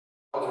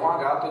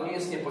Odwaga to nie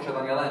jest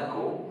nieposiadanie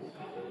lęku,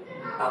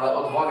 ale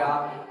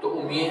odwaga to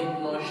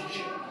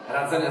umiejętność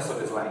radzenia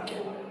sobie z lękiem.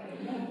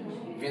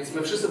 Więc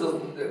my wszyscy,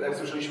 jak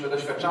słyszeliśmy,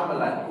 doświadczamy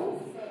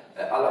lęków,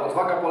 ale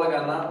odwaga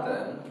polega na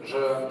tym,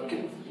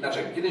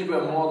 że kiedyś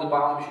byłem młody,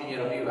 bałem się i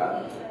nie robiłem,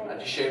 a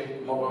dzisiaj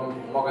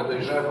mogę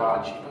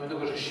dojrzewać i pomimo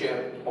tego, że się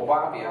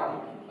obawiam,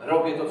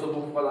 robię to, co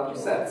Bóg wkłada mi w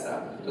serce.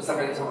 To jest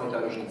taka niesamowita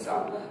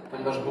różnica,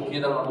 ponieważ Bóg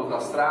nie dał nam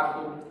ducha strachu,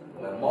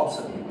 ale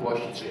mocy,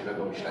 miłości,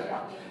 trzeźwego myślenia.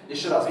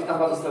 Jeszcze raz witam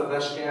bardzo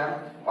serdecznie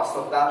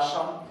pastor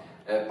Darshan,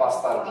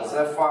 pastor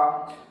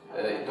Józefa,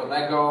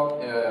 Tonego,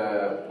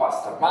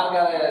 pastor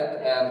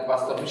Margaret i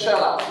pastor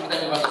Mishaela.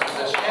 Witam bardzo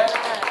serdecznie.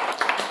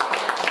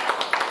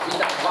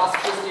 Witam Was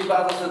wszystkich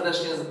bardzo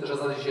serdecznie, że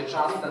znaleźliście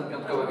czas, ten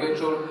piątkowy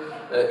wieczór.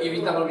 I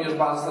witam również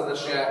bardzo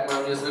serdecznie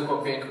moją niezwykłą,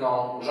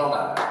 piękną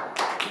żonę.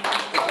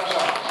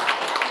 Zapraszam.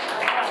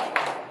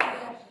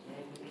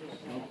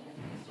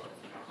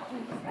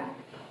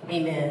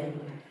 Amen.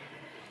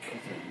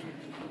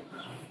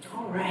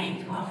 All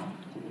right, well,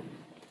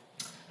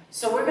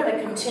 so we're going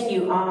to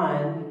continue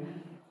on.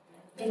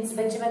 Więc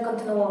będziemy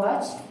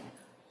kontynuować.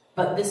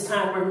 But this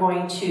time we're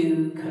going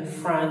to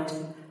confront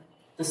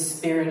the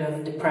spirit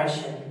of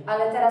depression.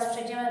 Ale teraz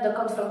przejdziemy do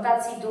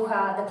konfrontacji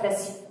ducha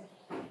depresji.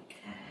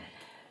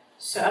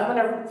 So I'm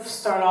going to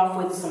start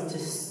off with some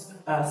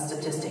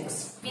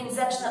statistics. Więc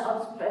zacznę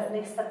od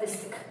pewnych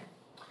statystyk.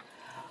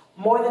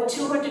 More than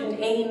 280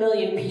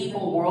 million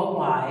people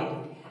worldwide.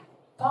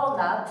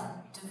 Ponad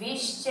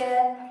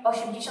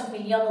 280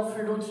 milionów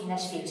ludzi na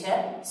świecie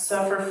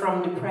Suffer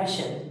from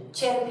depression.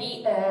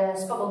 Cierpi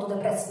z powodu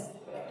depresji.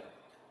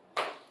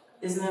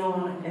 Isn't that a lot?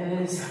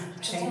 It is.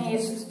 Czy to nie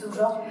jest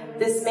dużo?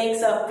 This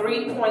makes up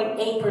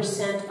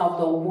 3.8% of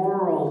the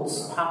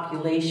world's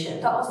population.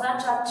 To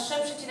oznacza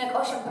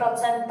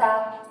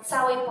 3,8%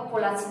 całej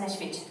populacji na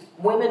świecie.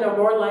 Women are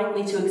more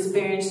likely to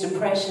experience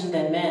depression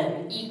than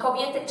men. I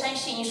kobiety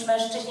częściej niż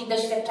mężczyźni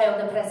doświadczają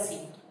depresji.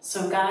 So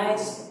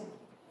guys,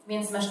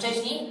 więc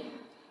mężczyźni,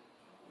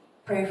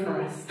 pray for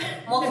us.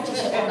 Módlcie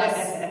się o nas.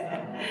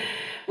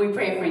 We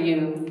pray for you.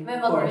 My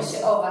modlimy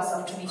się o Was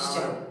oczywiście.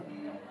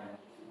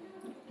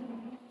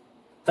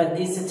 But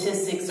these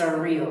statistics are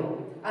real.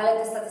 Ale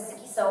te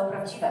statystyki są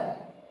prawdziwe.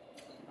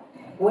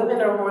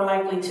 Women are more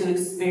likely to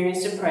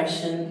experience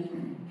depression.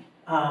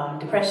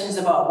 Depression is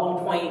about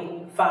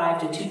 1.5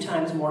 to 2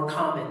 times more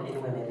common in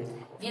women.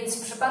 Więc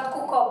w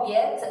przypadku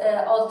kobiet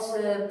od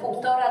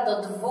 1,5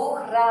 do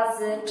 2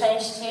 razy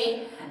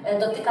częściej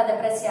dotyka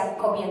depresja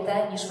kobietę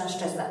niż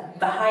mężczyznę.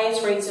 The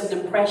highest rates of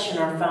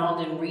depression are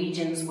found in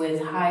regions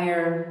with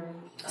higher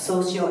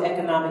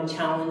socioeconomic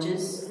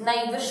challenges.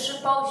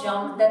 Najwyższy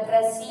poziom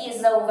depresji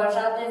jest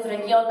zauważany w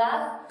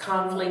regionach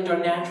conflict or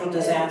natural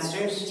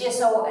disasters, gdzie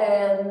są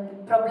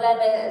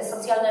problemy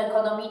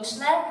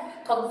socjalno-ekonomiczne,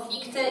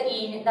 konflikty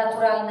i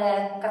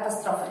naturalne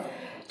katastrofy.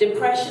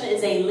 Depression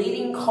is a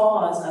leading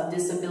cause of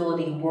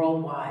disability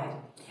worldwide.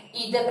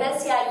 I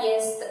depresja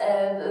jest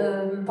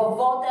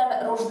powodem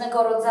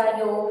różnego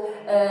rodzaju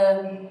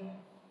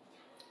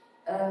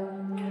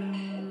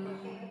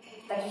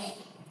takich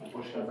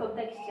w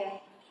kontekście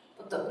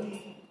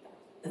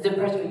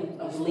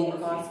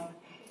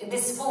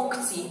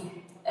dysfunkcji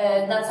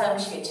na całym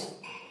świecie.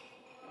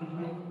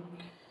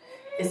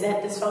 Is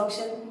that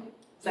dysfunction?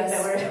 Is that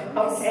that word?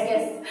 Okay.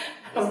 Yes.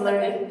 I'm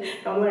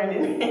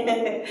learning.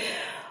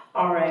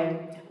 All right.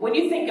 When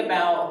you think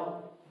about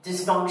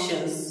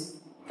dysfunctions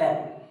that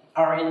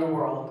are in the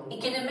world, I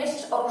kiedy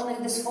myślisz o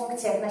różnych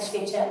dysfunkcjach na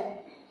świecie,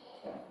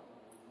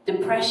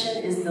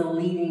 depression is the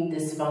leading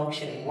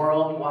dysfunction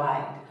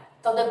worldwide.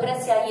 To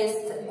depresja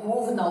jest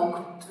główną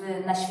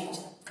na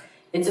świecie.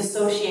 It's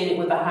associated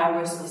with a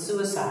high risk of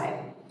suicide.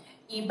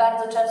 I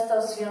bardzo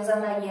często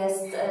związana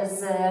jest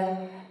z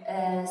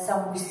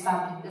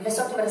samobójstwami,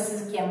 wysokim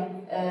ryzykiem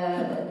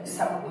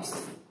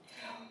samobójstw.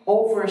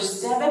 Over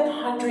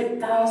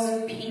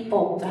 700,000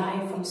 people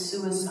die from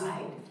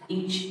suicide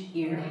each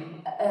year.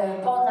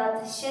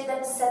 Ponad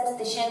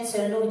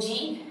 700,000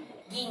 ludzi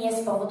ginie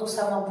z powodu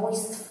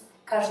samobójstw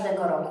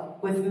każdego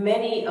roku. With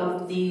many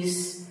of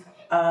these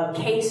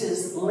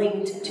cases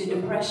linked to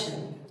depression.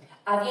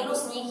 A wielu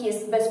z nich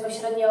jest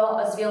bezpośrednio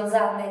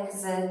związanych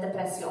z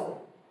depresją.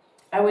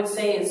 I would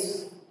say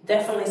it's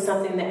definitely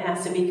something that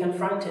has to be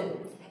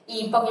confronted.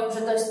 I powiem,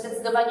 że to jest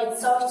zdecydowanie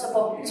coś,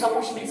 co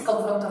musi być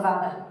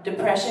skonfrontowane.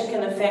 Depression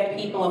can affect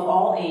people of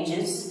all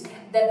ages.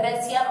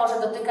 Depresja może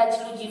dotykać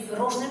ludzi w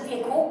różnym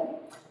wieku.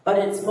 But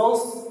it's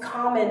most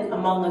common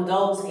among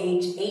adults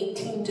aged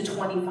 18 to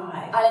 25.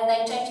 Ale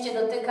najczęściej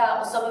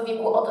dotyka osoby w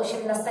wieku od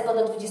 18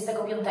 do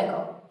 25.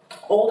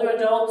 Older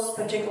adults,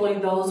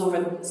 particularly those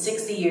over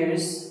 60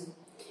 years,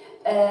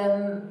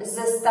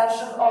 ze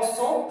starszych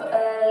osób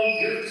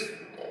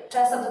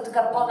często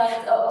dotyka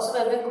osoby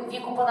w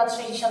wieku ponad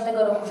 60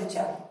 roku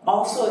życia.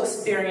 Also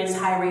experience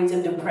high rates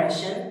of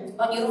depression.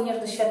 Oni również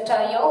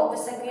doświadczają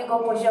wysokiego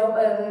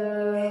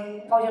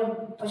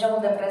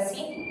poziomu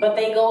depresji. But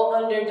they go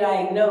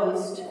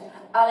underdiagnosed.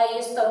 Ale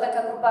jest to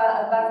taka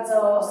grupa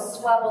bardzo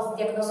słabo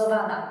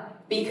zdiagnozowana.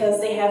 Because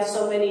they have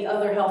so many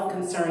other health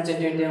concerns that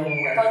they're dealing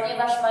with.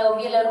 Ponieważ mają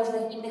wiele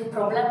różnych innych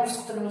problemów, z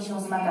którymi się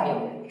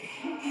zmagają.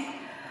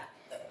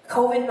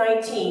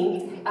 COVID-19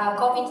 A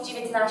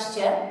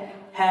COVID-19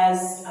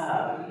 has,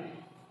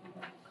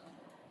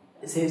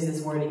 here's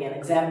this word again,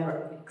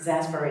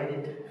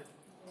 exasperated.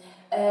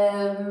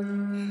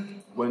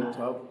 Went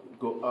up,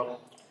 go up,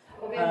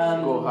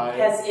 go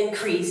high. Has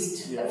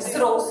increased. Yeah.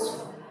 Wzrósł.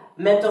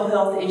 Mental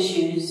health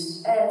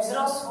issues.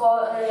 Wzrosło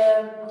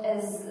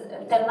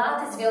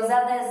tematy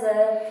związane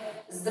ze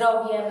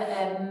zdrowiem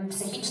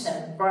psychicznym.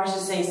 Or I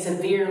should say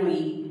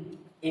severely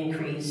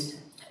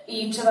increased.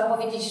 I trzeba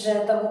powiedzieć, że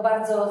to był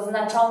bardzo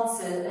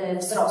znaczący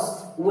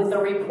wzrost. With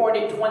a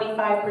reported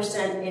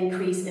 25%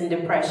 increase in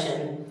depression.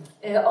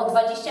 O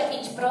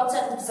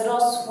 25%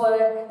 wzrosły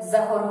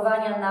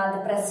zachorowania na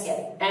depresję.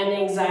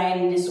 And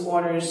anxiety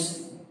disorders.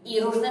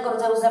 I różnego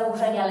rodzaju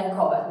zaburzenia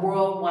lękowe.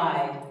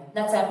 Worldwide.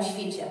 Na całym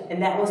świecie. And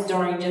that was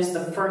during just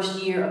the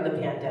first year of the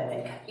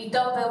pandemic. I to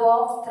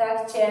było w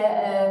trakcie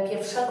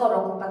pierwszego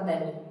roku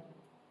pandemii.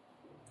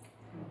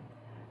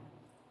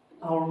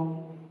 I'll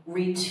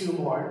read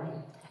two more.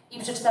 I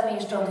przeczytamy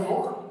jeszcze o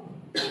dwóch.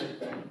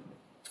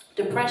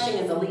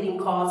 Depression is a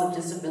leading cause of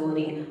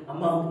disability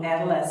among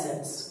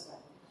adolescents.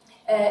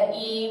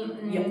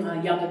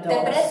 Young adults.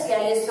 Depresja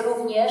jest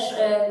również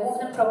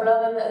głównym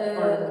problemem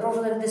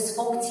różnych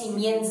dysfunkcji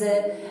między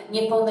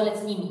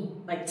niepełnoletnimi.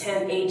 Like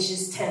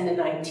ages 10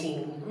 to 19.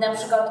 Na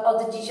przykład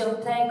od 10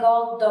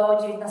 do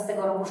 19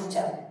 roku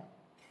życia.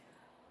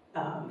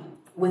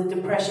 With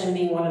depression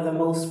being one of the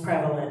most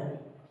prevalent.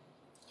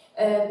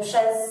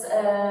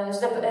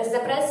 Z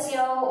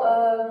depresją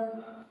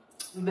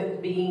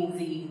being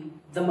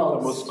the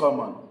most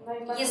common.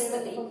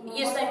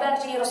 Jest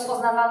najbardziej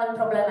rozpoznawanym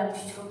problemem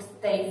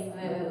wśród tej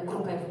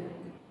grupy.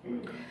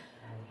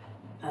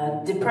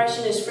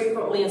 Depression is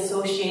frequently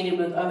associated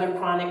with other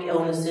chronic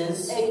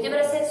illnesses.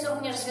 Depresja jest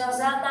również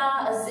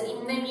związana z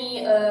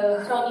innymi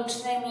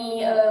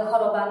chronicznymi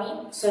chorobami,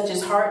 such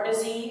as heart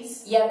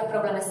disease, jak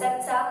problemy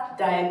serca,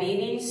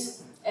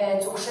 diabetes,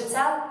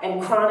 cukrzyca,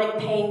 and chronic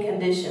pain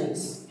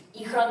conditions.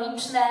 I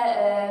chroniczne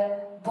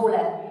bóle.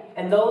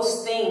 And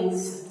those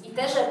things I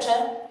te rzeczy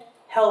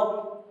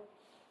help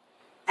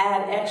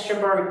add extra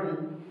burden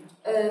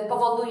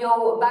powodują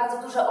bardzo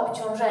duże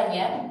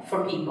obciążenie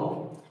for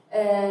people.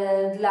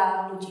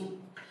 Dla ludzi.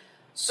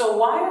 So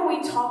why are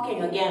we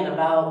talking again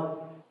about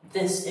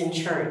this in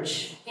church?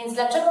 Więc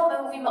dlaczego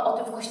my mówimy o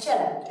tym w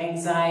kościele?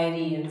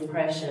 Anxiety and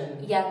depression.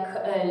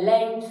 Jak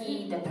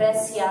lęki,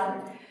 depresja.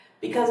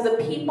 Because the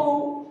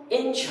people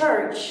in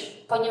church,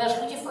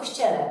 ponieważ ludzie w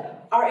kościele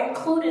are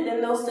included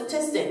in those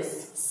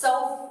statistics. Są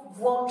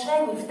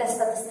włączeni w te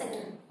statystyki.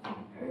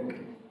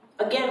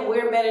 Again,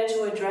 we're better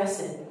to address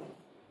it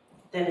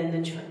than in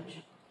the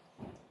church.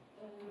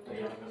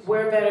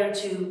 We're better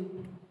to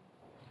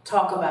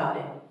talk about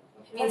it.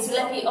 Więc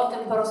lepiej o tym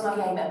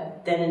porozmawiajmy.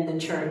 Than in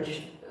the church.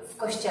 W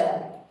kościele.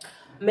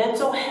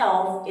 Mental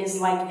health is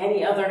like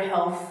any other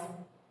health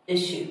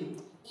issue.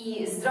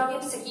 I zdrowie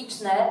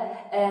psychiczne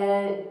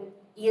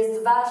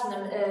jest ważnym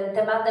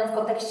tematem w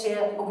kontekście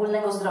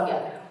ogólnego zdrowia.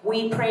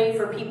 We pray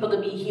for people to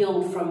be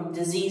healed from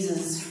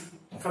diseases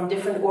from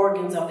different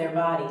organs of their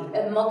body.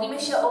 Modlimy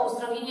się o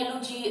uzdrowienie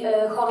ludzi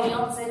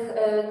chorujących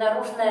na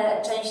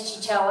różne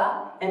części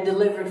ciała. And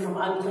delivered from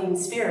unclean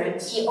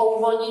spirits. I o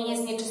uwolnienie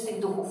z nieczystych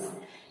duchów.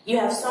 You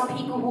have some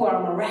people who are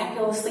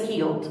miraculously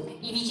healed.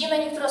 I widzimy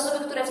niektóre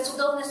osoby, które w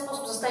cudowny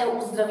sposób zostają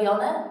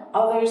uzdrowione.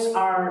 Others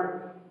are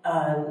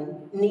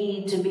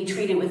need to be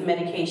treated with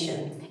medication.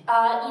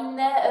 A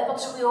inne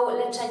potrzebują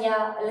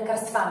leczenia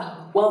lekarstwami.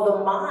 Well, the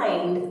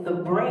mind, the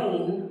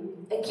brain,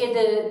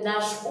 kiedy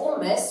nasz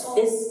umysł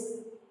is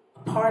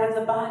part of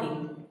the body.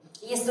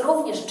 Jest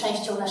również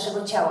częścią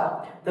naszego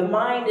ciała. The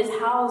mind is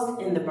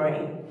housed in the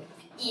brain.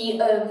 I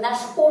nasz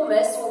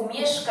umysł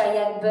mieszka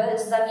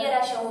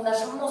zawiera się w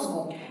naszym mózgu.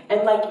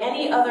 And like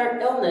any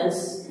other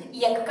illness, i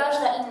jak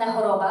każda inna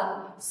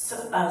choroba,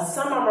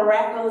 some are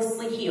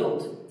miraculously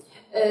healed.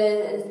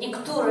 W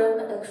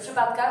niektórych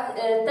przypadkach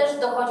też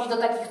dochodzi do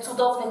takich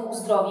cudownych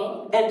uzdrowień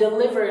and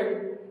delivered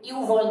i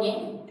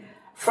uwolnień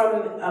from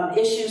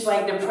issues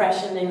like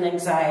depression and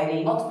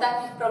anxiety. Od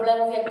takich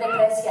problemów jak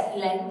depresja i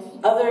lęki.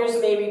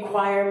 Others may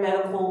require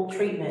medical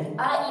treatment.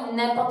 A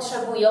inne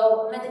potrzebują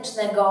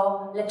medycznego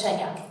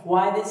leczenia.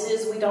 Why this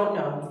is, we don't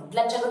know.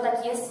 Dlaczego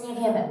tak jest, nie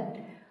wiemy.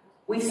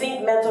 We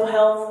think mental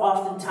health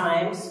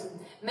oftentimes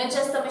My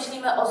często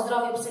myślimy o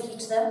zdrowiu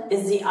psychicznym.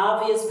 Is the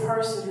obvious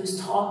person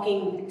who's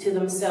talking to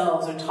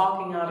themselves or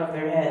talking out of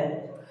their head.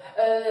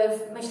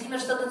 Myślimy,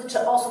 że to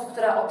dotyczy osób,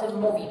 która o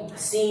tym mówi.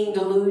 Seeing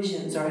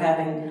delusions or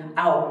having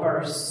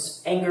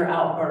outbursts, anger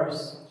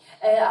outbursts.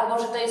 Albo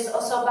że to jest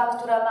osoba,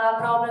 która ma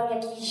problem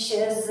jakiś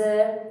z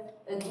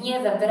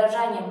gniewem,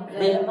 wyrażaniem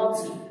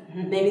emocji.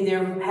 Maybe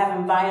they're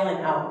having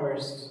violent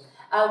outbursts.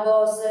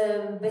 Albo z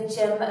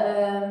byciem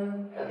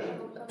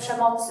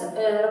przemocy.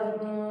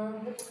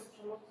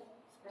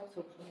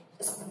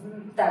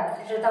 Tak,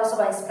 że ta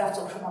osoba jest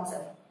sprawcą przemocy.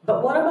 But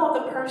what about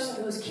the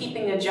person who's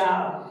keeping a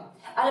job?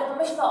 Ale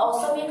pomyślmy o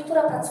osobie,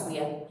 która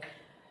pracuje.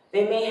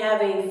 They may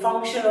have a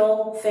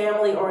functional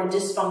family or a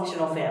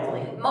dysfunctional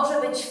family.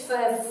 Może być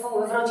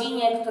w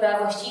rodzinie, która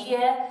właściwie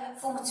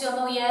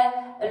funkcjonuje,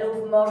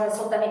 lub może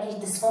są tam jakieś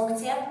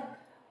dysfunkcje.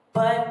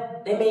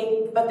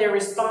 But they're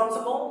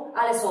responsible.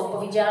 Ale są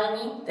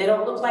odpowiedzialni. They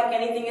don't look like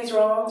anything is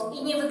wrong.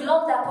 I nie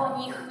wygląda po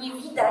nich, nie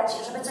widać,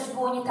 żeby coś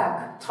było nie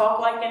tak. Talk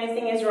like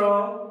anything is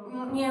wrong.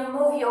 Nie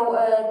mówią,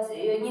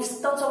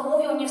 to co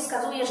mówią nie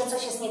wskazuje, że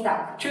coś jest nie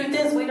tak. Truth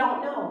is, we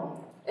don't know.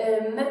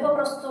 My po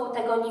prostu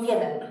tego nie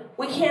wiemy.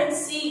 We can't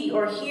see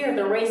or hear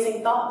the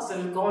racing thoughts that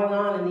are going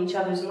on in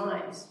each other's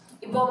minds.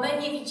 Bo my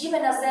nie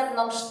widzimy na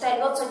zewnątrz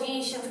tego, co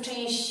dzieje się w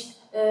czyjejś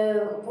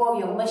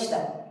głowie, umyśle.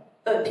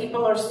 But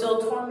people are still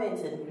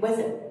tormented with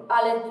it.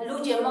 Ale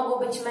ludzie mogą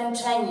być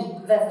męczeni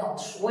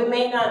wewnątrz. We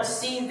may not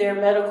see their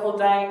medical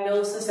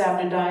diagnosis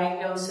after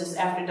diagnosis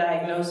after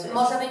diagnosis.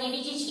 Możemy nie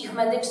widzieć ich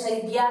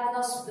medycznych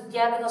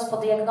diagnoz po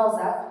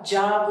diagnozach.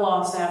 Job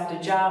loss after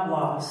job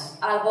loss.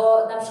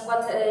 Albo na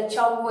przykład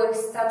ciągłych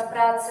strat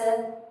pracy.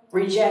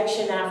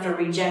 Rejection after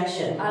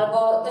rejection.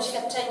 Albo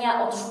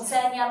doświadczenia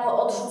odrzucenia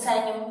po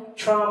odrzuceniu.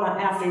 Trauma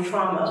after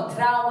trauma. I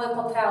traumy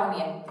po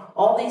traumie.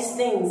 All these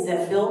things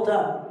that build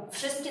up.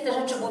 Wszystkie te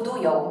rzeczy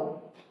budują.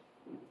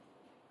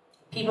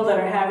 People that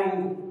are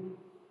having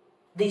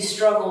these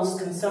struggles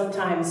can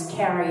sometimes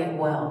carry it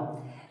well.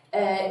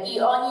 I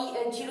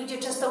ci ludzie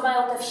często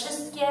mają te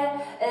wszystkie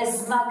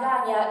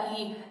zmagania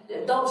i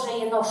dobrze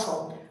je noszą.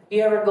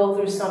 You ever go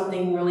through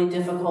something really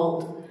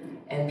difficult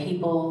and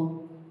people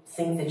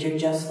think that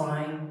you're just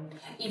fine?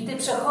 I ty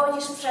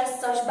przechodzisz przez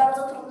coś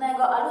bardzo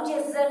trudnego, a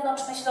ludzie z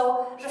zewnątrz myślą,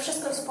 że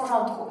wszystko jest w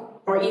porządku.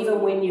 Or even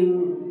when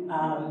you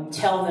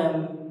tell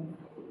them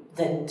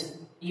that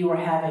you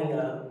are having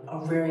a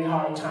very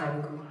hard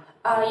time.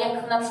 A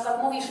jak na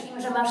przykład mówisz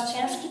im, że masz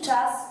ciężki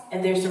czas,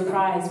 and they're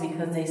surprised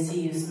because they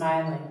see you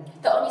smiling.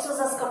 To oni są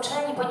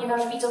zaskoczeni,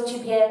 ponieważ widzą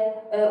ciebie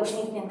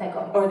uśmiechniętego.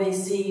 Or they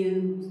see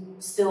you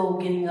still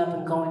getting up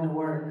and going to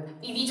work.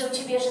 I widzą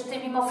ciebie, że ty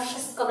mimo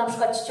wszystko na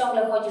przykład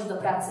ciągle chodzisz do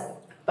pracy.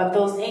 But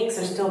those aches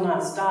are still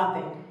not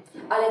stopping.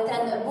 Ale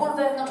ten ból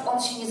wewnątrz,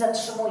 on się nie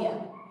zatrzymuje.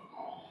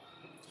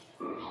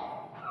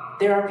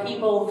 There are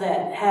people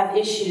that have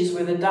issues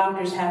where the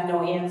doctors have no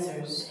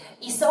answers.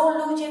 I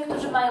są ludzie,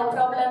 którzy mają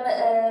problem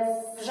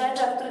w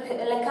rzeczach, w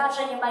których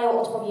lekarze nie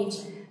mają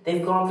odpowiedzi.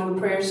 They've gone through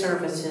prayer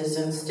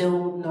services and still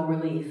no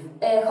relief.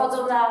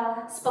 Chodzą na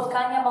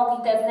spotkania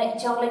modlitewne i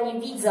ciągle nie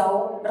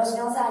widzą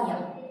rozwiązania.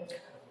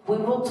 We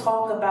will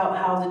talk about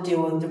how to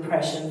deal with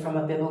depression from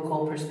a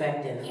biblical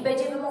perspective. I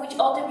będziemy mówić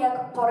o tym,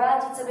 jak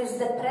poradzić sobie z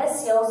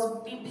depresją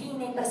z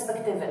biblijnej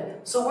perspektywy.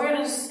 So where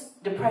does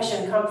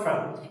depression come from?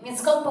 Więc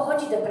skąd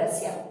pochodzi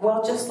depresja?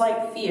 Well, just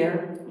like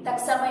fear,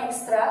 tak samo jak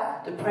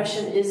strach,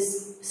 depression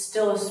is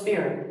still a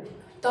spirit.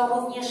 To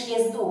również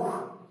jest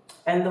duch.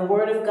 And the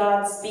word of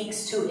God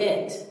speaks to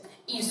it.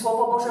 I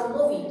Słowo Boże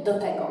mówi do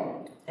tego.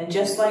 And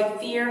just like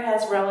fear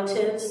has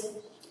relatives,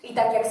 i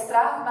tak jak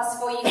strach ma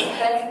swoich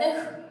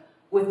krewnych,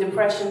 with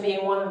depression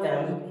being one of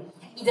them,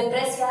 i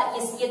depresja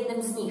jest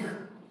jednym z nich.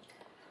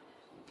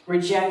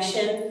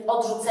 Rejection,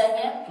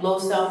 odrzucenie,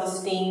 low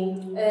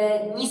self-esteem,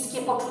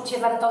 niskie poczucie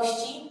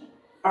wartości,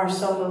 are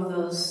some of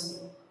those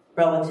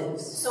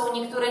relatives. Są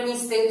niektóre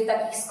z tych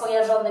takich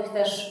skojarzonych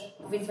też,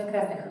 powiedzmy,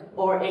 krewnych.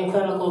 Or in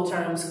clinical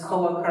terms,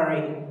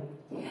 co-occurring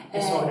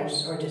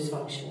disorders or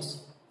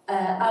dysfunctions.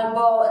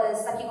 Albo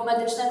z takiego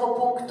medycznego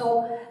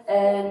punktu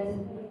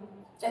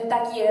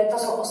to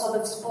są osoby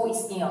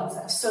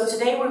współistniejące. So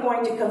today we're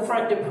going to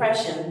confront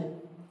depression.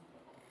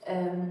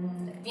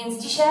 Więc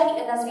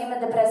dzisiaj nazwiemy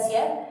depresję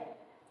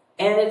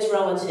and its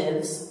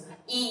relatives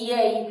i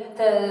jej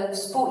te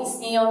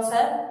współistniejące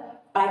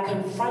by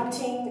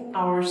confronting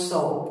our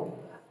soul.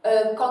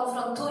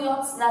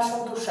 Konfrontując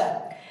naszą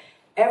duszę.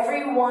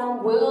 Everyone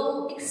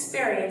will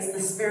experience the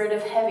spirit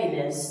of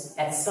heaviness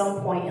at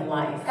some point in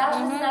life.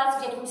 Każdy z nas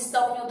w jakimś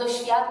stopniu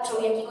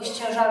doświadczył jakiegoś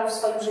ciężaru w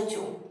swoim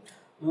życiu.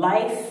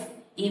 Life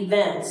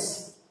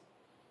events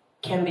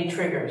can be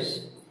triggers.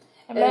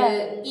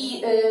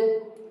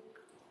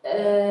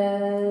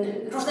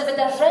 Różne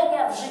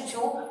wydarzenia w życiu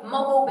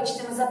mogą być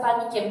tym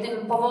zapalnikiem,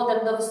 tym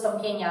powodem do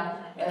wystąpienia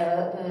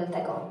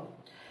tego.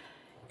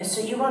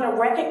 So you want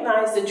to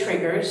recognize the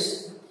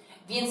triggers.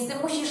 Więc ty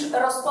musisz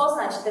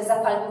rozpoznać te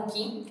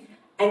zapalniki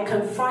and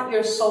confront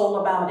your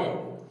soul about it.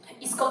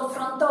 I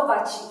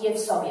skonfrontować je w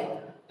sobie.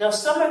 Now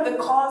some of the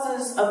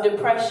causes of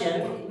depression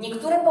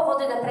niektóre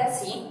powody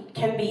depresji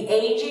can be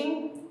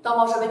aging, to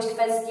może być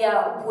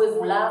kwestia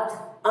upływu lat,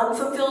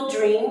 unfulfilled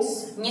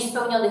dreams,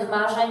 niespełnionych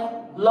marzeń,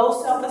 low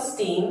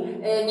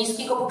self-esteem,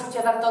 niskiego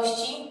poczucia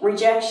wartości,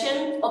 rejection,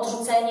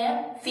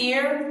 odrzucenie,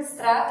 fear,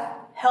 strach,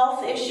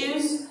 health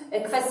issues,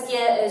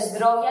 kwestie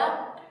zdrowia,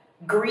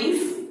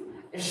 grief,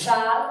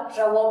 żal,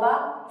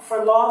 żałoba,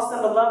 for loss of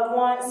a loved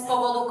one, z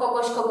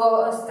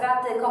powodu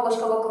straty kogoś,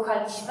 kogo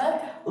kochaliśmy,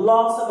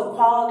 loss of a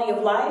quality of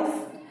life,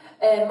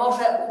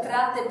 może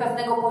utraty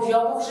pewnego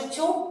poziomu w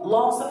życiu,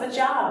 loss of a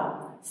job,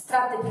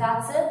 straty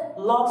pracy,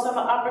 loss of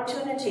an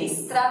opportunity,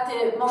 straty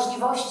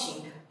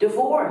możliwości,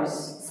 divorce,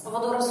 z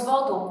powodu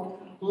rozwodu,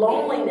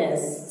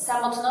 loneliness,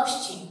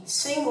 samotności,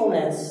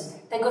 singleness,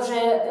 tego, że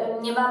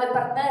nie mamy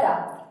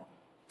partnera,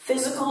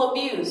 physical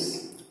abuse,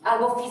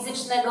 albo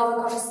fizycznego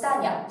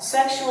wykorzystania,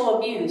 sexual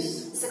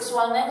abuse,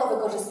 seksualnego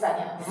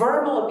wykorzystania,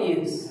 verbal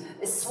abuse,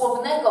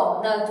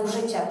 słownego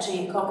nadużycia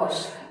kogoś,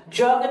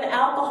 drug and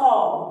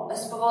alcohol,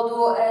 z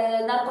powodu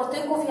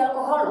narkotyków i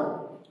alkoholu,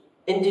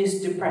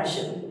 induce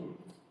depression.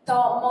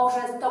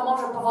 to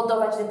może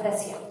powodować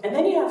depresję. And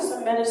then you have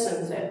some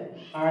medicines that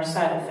are a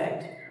side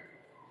effect,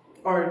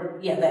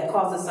 that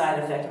cause a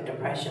side effect of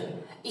depression.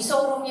 I są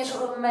również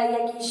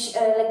jakieś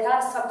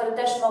lekarstwa, które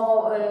też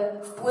mogą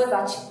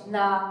wpływać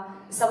na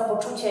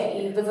samopoczucie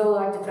i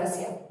wywoływać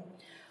depresję.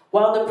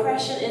 While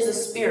depression is a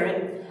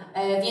spirit,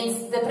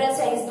 więc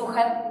depresja jest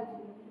duchem.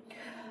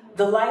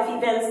 The life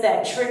events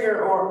that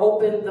trigger or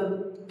open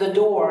the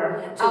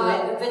door to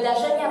it,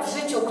 wydarzenia w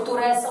życiu,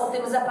 które są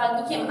tym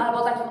zapalnikiem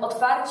albo takim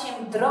otwarciem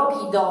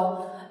drogi do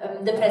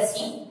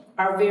depresji,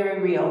 are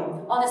very real.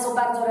 One są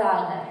bardzo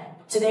realne.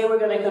 Today we're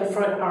going to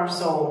confront our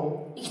soul.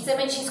 I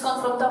chcemy dzisiaj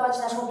skonfrontować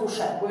naszą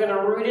duszę. We're going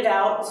to root it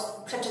out.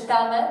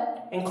 Przeczytamy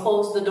and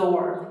close the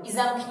door. I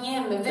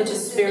zamkniemy,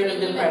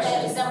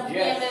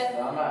 zamkniemy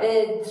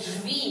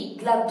drzwi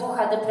dla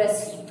ducha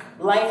depresji.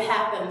 Life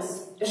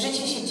happens.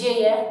 Życie się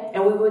dzieje.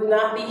 And we would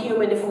not be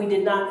human if we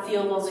did not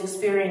feel those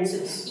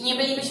experiences. I nie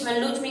bylibyśmy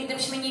ludźmi,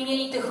 gdybyśmy nie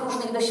mieli tych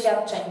różnych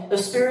doświadczeń. The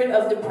spirit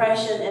of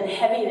depression and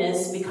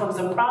heaviness becomes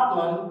a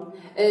problem.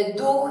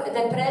 Duch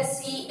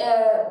depresji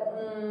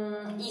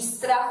i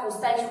strachu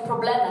staje się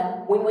problemem.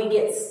 When we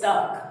get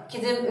stuck.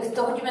 Kiedy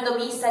dochodzimy do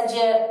miejsca,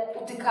 gdzie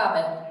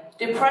utykamy.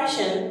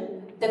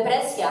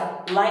 Depresja,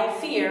 like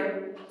fear,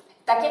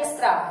 tak jak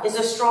strach, is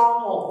a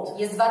stronghold.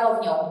 Jest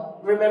warownią.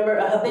 Remember,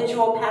 a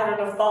habitual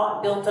pattern of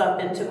thought built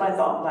up into my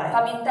thought life.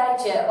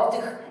 Pamiętajcie o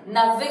tych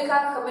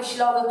nawykach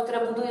myślowych, które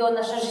budują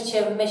nasze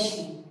życie w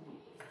myśli.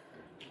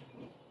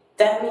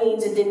 That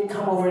means it didn't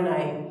come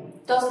overnight.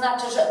 To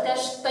znaczy, że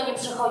też to nie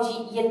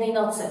przychodzi jednej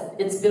nocy.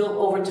 It's built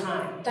over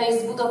time. To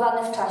jest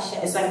zbudowane w czasie.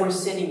 It's like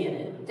we're sitting in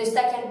it. To jest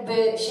tak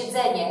jakby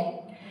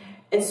siedzenie.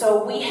 And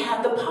so we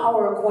have the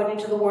power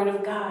according to the word of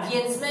God.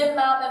 Więc my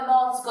mamy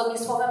moc zgodnie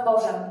z Słowem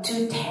Bożym. To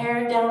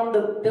tear down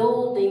the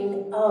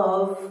building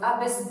of,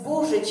 aby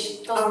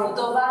zburzyć to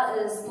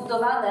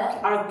zbudowane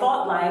our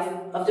thought life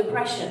of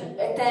depression.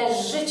 Te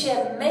życie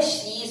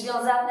myśli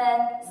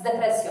związane z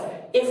depresją.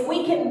 If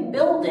we can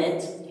build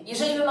it,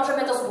 jeżeli my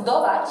możemy to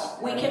zbudować,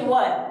 we can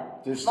what?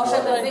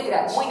 Możemy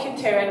wygrać. We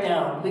can tear it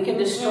down. We can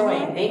destroy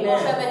it. Amen.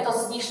 Możemy to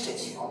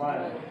zniszczyć.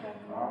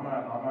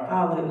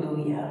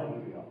 Hallelujah.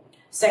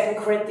 2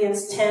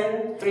 Corinthians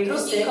 10,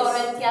 3-6. 2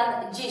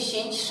 Koryntian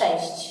 10,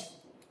 6.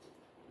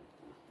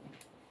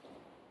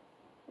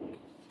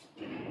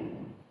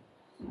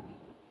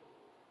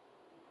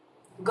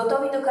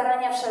 Gotowi do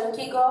karania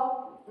wszelkiego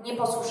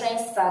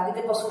nieposłuszeństwa,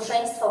 gdy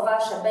posłuszeństwo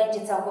wasze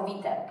będzie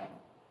całkowite.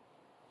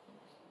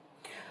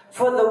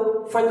 For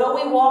though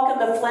we walk in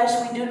the flesh,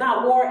 we do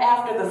not war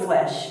after the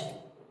flesh.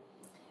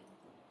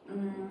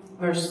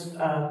 Verse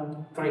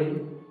 3.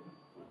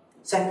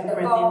 2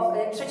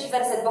 Corinthians. Trzeci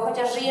werset, bo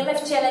chociaż żyjemy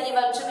w ciele, nie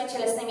walczymy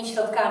cielesnymi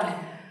środkami.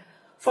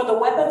 For the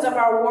weapons of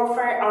our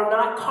warfare are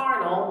not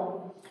carnal,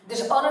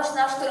 gdyż oręż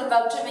nasz, którym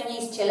walczymy, nie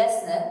jest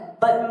cielesny,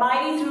 but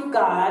mighty through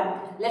God,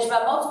 lecz ma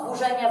moc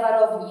burzenia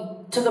warowni,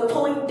 to the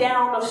pulling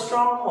down of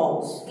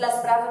strongholds. Dla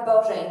sprawy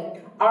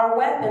Bożej. Our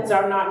weapons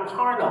are not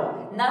carnal.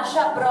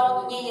 Nasza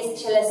broń nie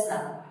jest cielesna.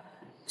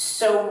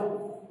 So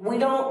we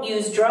don't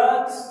use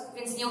drugs,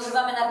 więc nie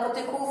używamy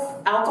narkotyków,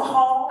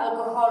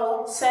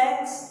 alkoholu,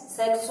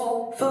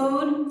 seksu,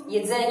 food,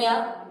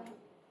 jedzenia,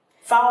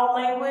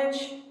 foul language,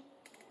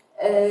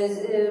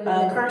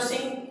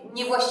 cursing,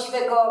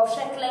 niewłaściwego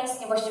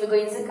przekleństw, niewłaściwego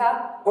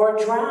języka, or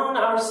drown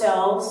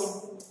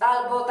ourselves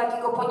albo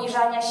takiego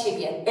poniżania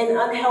siebie in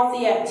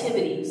unhealthy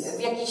activities, w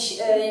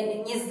jakichś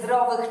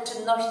niezdrowych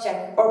czynnościach,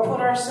 or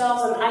put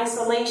ourselves in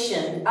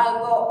isolation,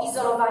 albo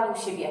izolowaniu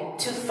siebie,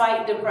 to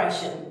fight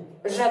depression,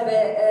 żeby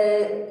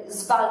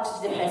zwalczyć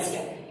depresję.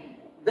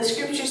 The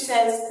scripture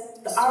says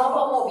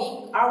Słowo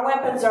mówi, our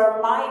weapons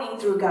are mighty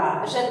through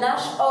God, że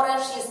nasz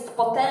oręż jest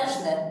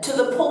potężny,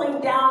 to the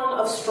pulling down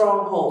of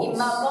strongholds, i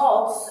ma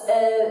moc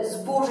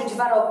zburzyć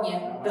warownie,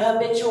 the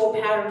habitual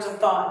patterns of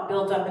thought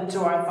built up into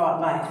our thought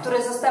life,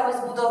 które zostały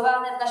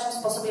zbudowane w naszym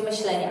sposobie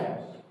myślenia.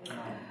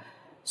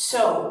 So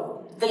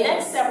the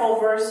next several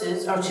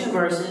verses, or 2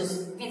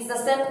 verses, więc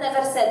następne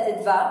wersety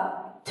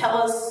 2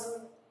 tell us,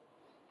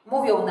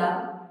 mówią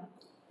nam,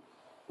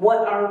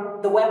 what are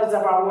the weapons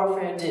of our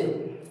warfare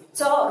do.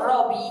 Co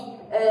robi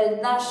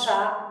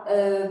nasza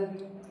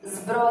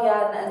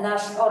zbroja,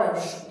 nasz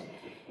oręż?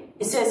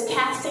 It says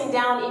casting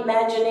down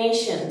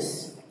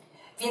imaginations.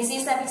 Więc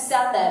jest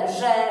napisane,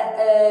 że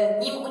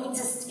nim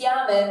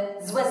unicestwiamy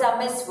złe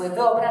zamysły,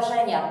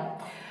 wyobrażenia.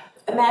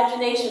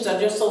 Imaginations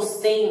are just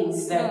those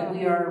things that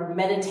we are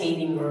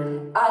meditating or.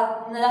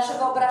 A nasze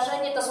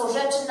wyobrażenie to są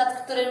rzeczy, nad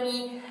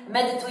którymi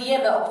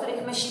medytujemy, o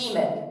których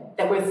myślimy.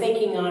 that we're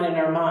thinking on in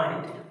our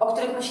mind. O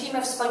których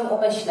myślimy w swoim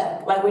umyśle.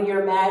 Like when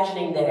you're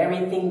imagining that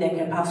everything that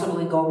can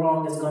possibly go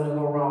wrong is going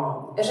to go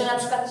wrong. Że na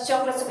przykład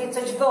ciągle sobie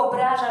coś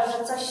wyobrażasz,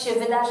 że coś się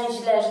wydarzy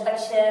źle, że tak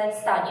się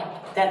stanie.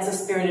 That's a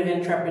spirit of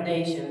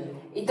interpretation.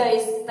 I to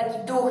jest taki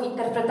duch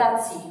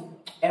interpretacji.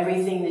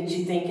 Everything that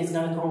you think is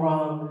going to go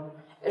wrong.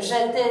 Że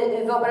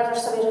ty wyobrażasz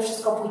sobie, że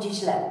wszystko pójdzie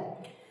źle.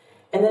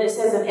 And then it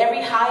says that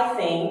every high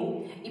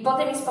thing I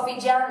potem jest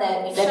powiedziane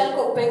i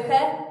wszelką pychę,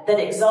 that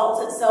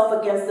exalts itself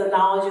against the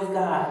knowledge of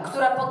God,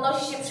 która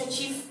podnosi się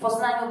przeciw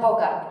poznaniu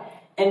Boga.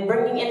 and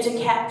bringing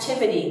into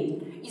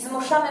captivity I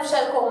zmuszamy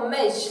wszelką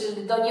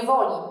myśl do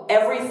niewoli.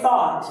 every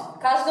thought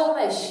Każdą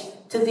myśl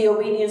to the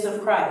obedience of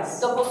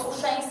Christ. do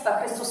posłuszeństwa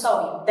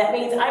Chrystusowi. That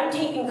means I'm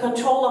taking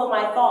control of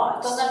my To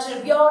thoughts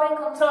znaczy biorę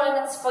kontrolę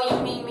nad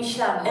swoimi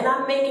myślami and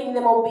I'm making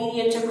them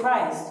obedient to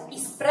Christ. i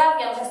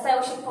sprawiam, że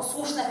stają się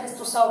posłuszne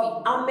Chrystusowi.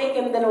 I'm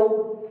making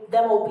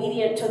them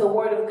obedient to the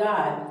Word of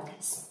God.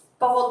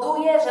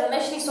 Powoduje, że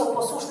myśli są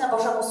posłuszne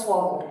Bożemu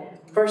Słowu.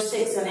 Verse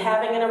 6, and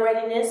having in a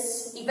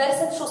readiness I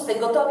werset 6.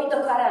 Gotowi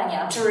do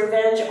karania to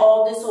revenge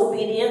all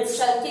disobedience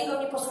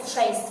wszelkiego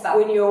nieposłuszeństwa,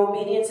 when your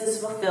obedience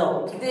is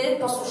fulfilled. gdy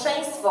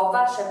posłuszeństwo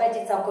wasze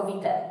będzie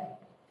całkowite.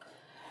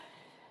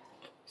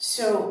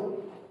 So,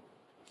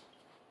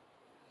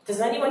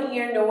 does anyone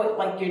here know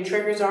what like your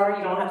triggers are?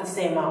 You don't have to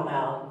say them out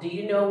loud. Do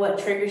you know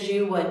what triggers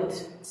you, what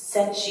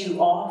sets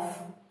you off?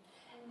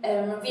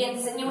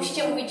 Więc nie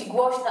musicie mówić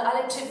głośno,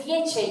 ale czy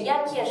wiecie,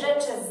 jakie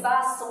rzeczy w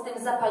was są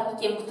tym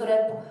zapalnikiem, które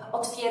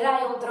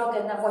otwierają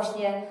drogę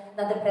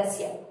na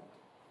depresję?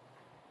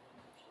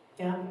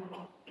 Yeah.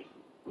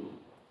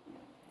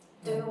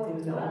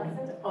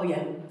 Oh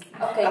yeah.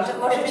 Okej, czy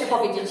możecie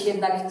powiedzieć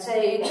jednak, czy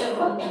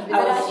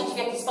wyrazić w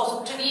jakiś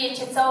sposób, czy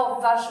wiecie, co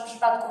w waszym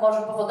przypadku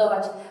może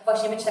powodować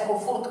właśnie być taką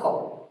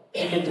furtką?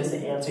 You can just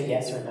answer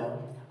yes or no.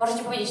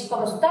 Możecie powiedzieć po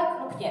prostu tak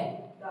lub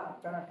nie.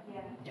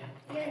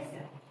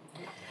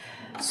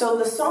 So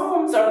the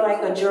Psalms are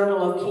like a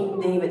journal of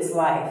King David's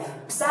life.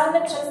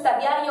 Psalmy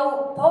przedstawiają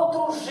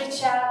podróż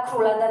życia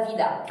króla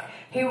Dawida.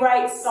 He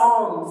writes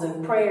songs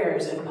and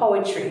prayers and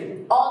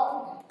poetry.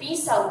 On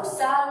pisał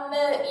psalmy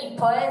i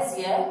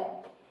poezję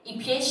i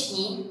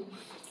pieśni.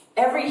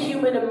 Every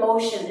human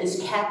emotion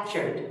is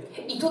captured.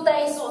 I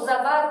tutaj są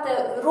zawarte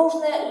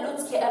różne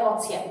ludzkie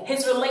emocje.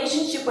 His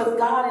relationship with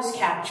God is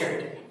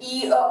captured.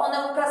 I one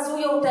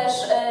ukazują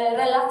też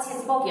relacje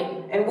z Bogiem.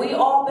 And we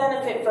all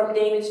benefit from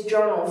David's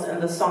journals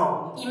and the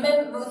song. I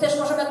my też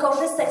możemy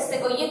korzystać z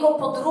tego jego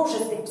podróży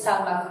w tych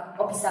psalmach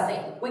opisanej.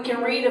 We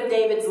can read of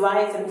David's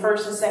life in 1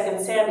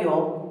 and 2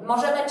 Samuel.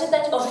 Możemy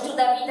czytać o życiu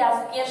Dawida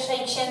w pierwszej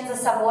księdze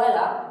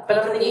Samuela. But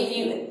I'm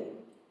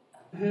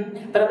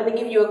going to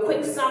give you a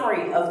quick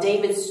summary of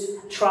David's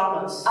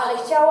traumas. Ale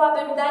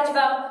chciałabym dać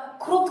wam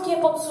krótkie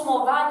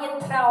podsumowanie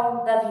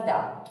traum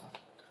Dawida.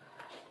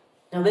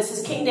 Now this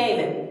is King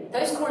David. To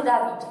jest król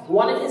Dawid.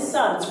 One of his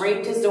sons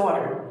raped his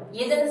daughter.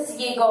 Jeden z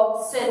jego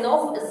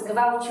synów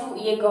zgwałcił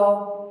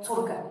jego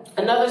córkę.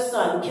 Another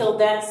son killed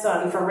that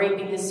son for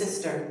raping his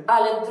sister.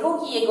 Ale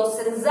drugi jego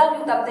syn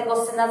zabił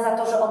tamtego syna za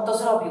to, że on to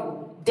zrobił.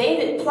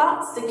 David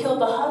plots to kill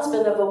the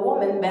husband of a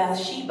woman,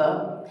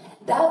 Bathsheba.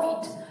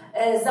 Dawid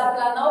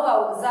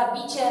zaplanował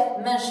zabicie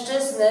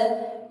mężczyzny,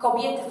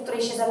 kobiety, w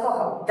której się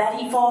zakochał. That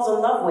he falls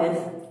in love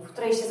with. W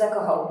której się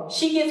zakochał.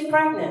 She gets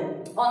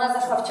pregnant. Ona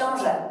zaszła w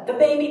ciążę. The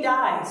baby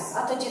dies.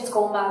 A to dziecko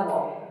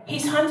umarło.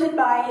 He's hunted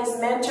by his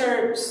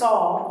mentor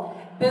Saul.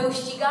 Był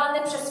ścigany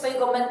przez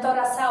swojego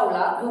mentora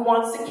Saula, who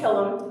wants to kill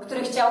him.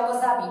 Który chciał go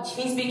zabić.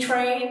 He's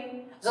betrayed.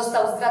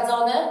 Został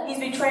zdradzony.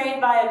 He's betrayed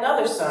by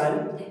another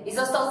son. I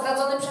został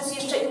zdradzony przez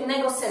jeszcze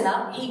innego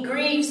syna. He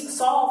grieves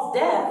Saul's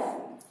death.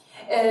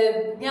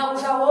 Miał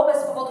żałobę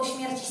z powodu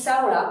śmierci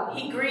Saula.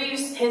 He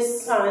grieves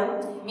his son.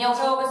 Miał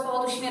żałobę z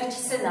powodu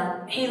śmierci syna.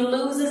 He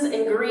loses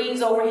and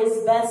grieves over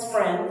his best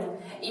friend.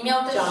 I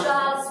miał też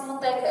żal,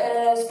 smutek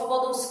z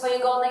powodu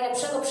swojego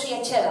najlepszego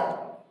przyjaciela.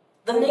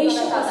 The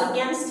nation was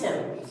against him.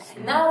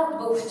 Naród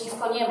był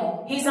przeciwko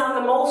niemu. He's on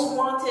the most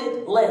wanted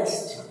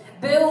list.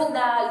 Był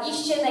na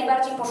liście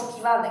najbardziej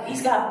poszukiwanych.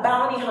 He's got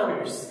bounty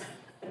hunters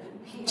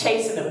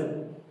chasing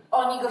him.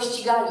 Oni go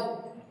ścigali.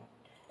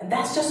 And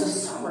that's just a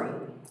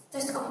summary. To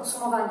jest tylko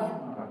podsumowanie.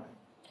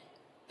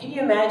 Can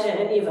you imagine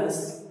any of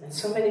us, and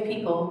so many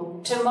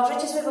people, czy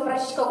możecie sobie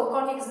wyobrazić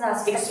kogokolwiek z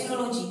nas, tak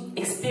wielu ludzi,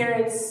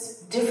 experience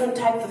different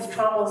types of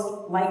traumas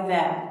like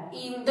that?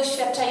 I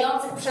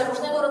doświadczających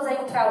przeróżnego rodzaju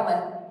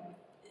traumy.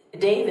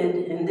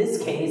 David, in his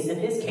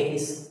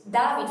case,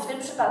 Dawid w tym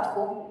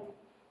przypadku,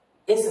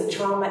 it's a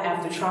trauma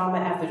after trauma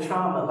after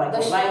trauma, like a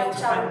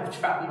lifetime of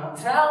trauma.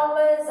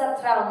 Traumy za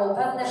traumą,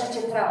 pełne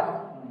życie traum.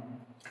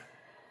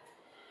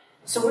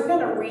 So we're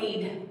going to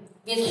read.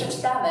 Więc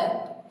przeczytamy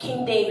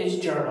King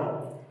David's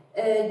journal.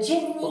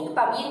 Dziennik,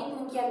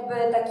 pamiętnik jakby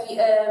taki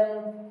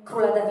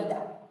króla Dawida.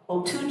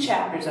 Well, 2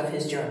 chapters of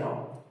his journal.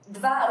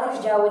 2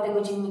 rozdziały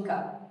tego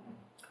dziennika.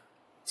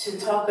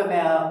 To talk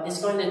about,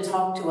 it's going to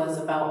talk to us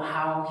about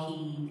how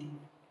he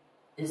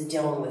is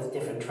dealing with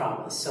different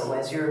traumas. So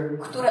as you're,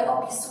 które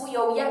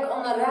opisują, jak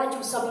on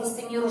radził sobie z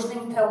tymi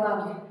różnymi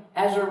traumami.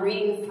 as we're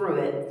reading through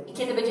it, I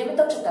kiedy będziemy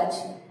to czytać,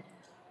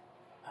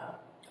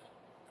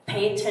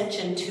 pay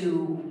attention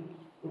to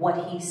what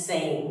he's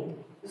saying.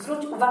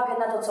 Zwróć uwagę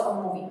na to, co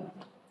on mówi.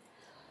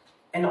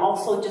 And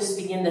also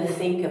just begin to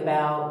think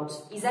about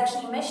I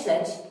zacznij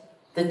myśleć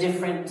the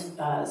different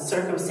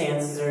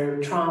circumstances or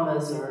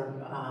traumas or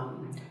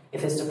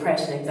if it's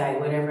depression, anxiety,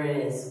 whatever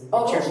it is o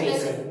that you're różnych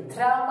facing.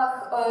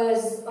 traumach,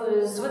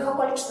 złych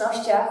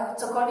okolicznościach,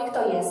 cokolwiek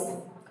to jest.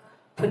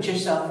 Put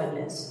yourself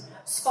in this.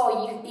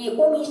 Swoich i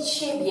umieść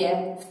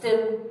siebie w tym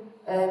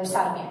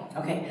psalmie.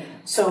 Okay,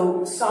 so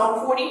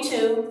Psalm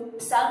 42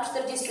 Psalm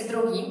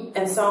 42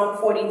 and Psalm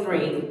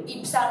 43.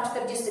 i Psalm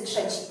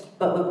 43.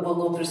 But we'll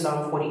go through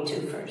Psalm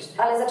 42 first.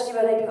 Ale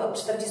zaczniemy najpierw od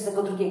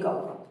 42.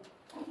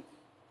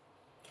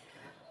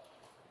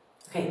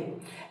 Okay.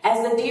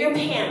 As the deer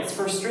pants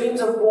for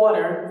streams of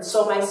water,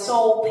 so my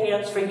soul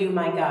pants for you,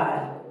 my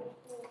God.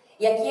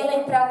 Jak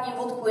jeleń pragnie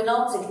wód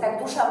płynących,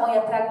 tak dusza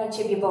moja pragnie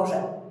Ciebie,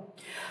 Boże.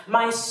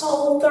 My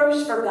soul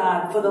thirsts for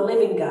God, for the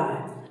living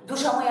God.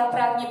 Dusza moja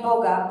pragnie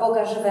Boga,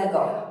 Boga żywego.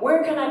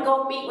 Where can I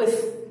go meet with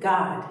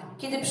God?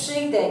 Kiedy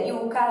przyjdę i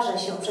ukażę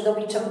się przed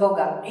obliczem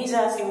Boga.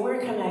 He's asking, where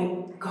can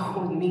I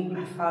go meet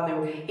my Father?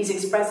 He's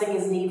expressing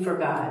his need for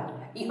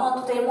God. I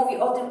on tutaj mówi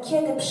o tym,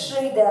 kiedy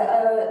przyjdę,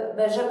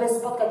 żeby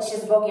spotkać się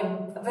z Bogiem.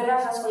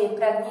 Wyraża swoje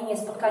pragnienie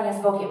spotkania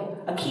z Bogiem.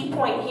 A key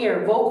point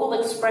here, vocal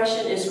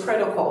expression is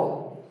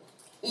critical.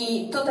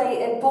 I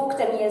tutaj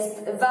punktem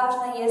jest,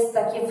 ważne jest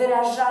takie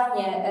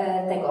wyrażanie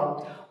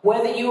tego.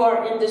 Whether you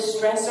are in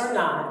distress or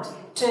not,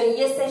 czy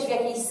jesteś w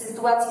jakiejś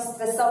sytuacji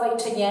stresowej,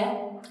 czy nie,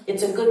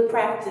 it's a good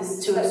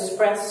practice to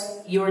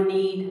express your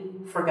need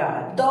for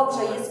God. Dobrze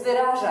jest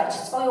wyrażać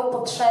swoją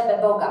potrzebę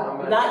Boga.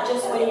 Not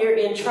just when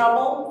you're in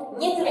trouble,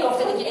 nie tylko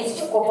wtedy, kiedy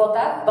jesteś w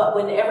kłopotach, but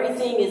when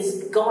everything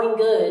is going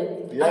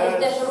good, ale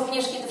też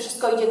również, kiedy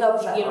wszystko idzie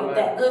dobrze. You know,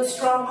 that good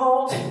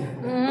stronghold.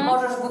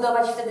 Możesz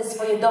budować wtedy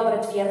swoje dobre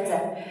twierdze.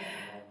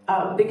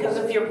 Because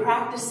if you're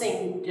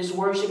practicing just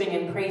worshiping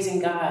and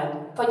praising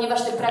God,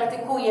 ponieważ ty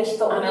praktykujesz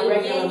to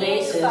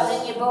uwielbienie,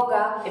 chwalenie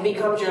Boga it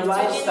becomes your w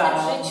codziennym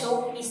lifestyle. życiu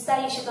i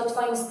staje się to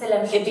twoim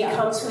stylem It życia.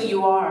 becomes who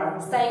you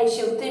are. Staje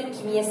się tym,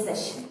 kim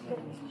jesteś.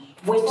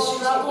 When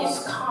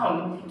struggles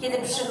come, kiedy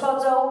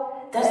przychodzą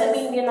doesn't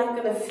mean you're not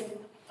going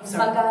to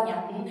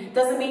zmagania.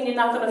 Doesn't mean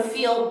you're not going to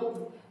feel.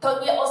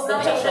 To nie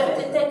oznacza, że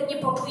ty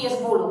nie poczujesz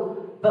bólu.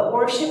 But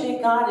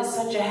worshiping God is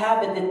such a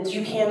habit that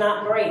you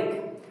cannot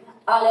break.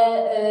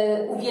 Ale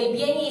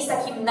uwielbienie jest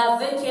takim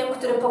nawykiem,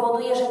 który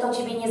powoduje, że to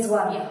ciebie nie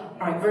złamie.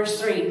 Alright, verse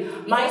 3.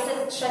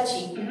 Werset 3.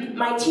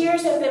 My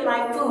tears have been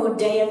my food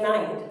day and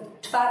night.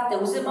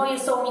 4. Łzy moje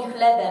są mi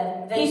chlebem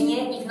we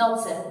dnie i w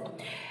nocy.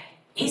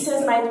 He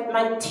says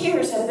my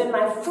tears have been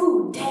my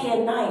food day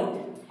and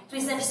night. Tu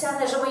jest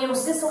napisane, że moje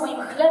łzy są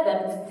moim chlebem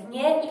w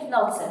dnie i w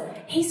nocy.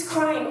 He's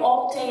crying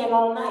all day and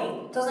all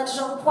night. To znaczy,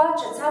 że on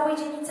płacze cały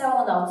dzień i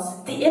całą noc.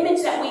 The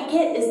image that we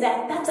get is that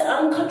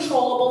that's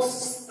uncontrollable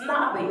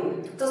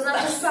sobbing. To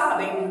znaczy,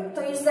 sobbing.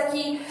 To jest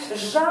taki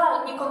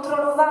żal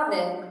niekontrolowany,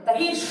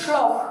 taki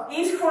szloch.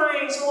 He's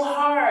crying so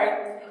hard.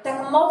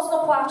 Tak mocno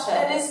płacze.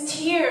 That his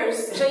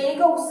tears, że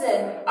jego łzy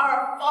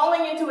are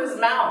falling into his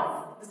mouth.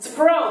 It's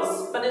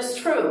gross, but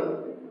it's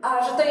true.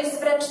 A że to jest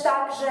wręcz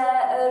tak,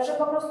 że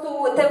po prostu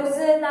te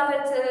łzy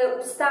nawet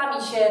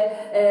ustami się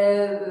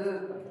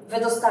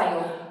wydostają.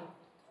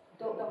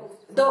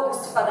 Do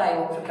ust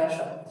wpadają,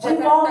 przepraszam. Że tak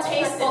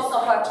mocno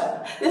płacze.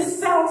 This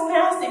sounds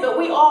nasty, but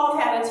we all have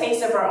had a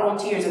taste of our own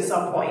tears at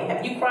some point.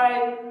 Have you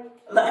cried?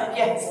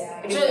 Yes.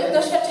 Czy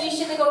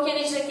doświadczyliście tego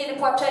kiedyś, że kiedy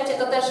płaczecie,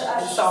 to też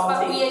aż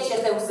smakujecie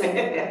te łzy?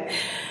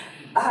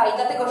 Aha, i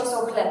dlatego, że są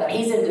chlebem.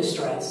 He's in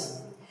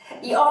distress.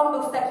 I on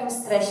był w takim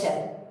stresie.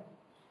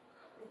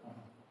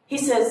 He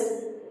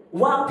says,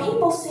 while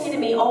people say to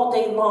me all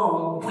day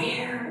long,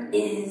 where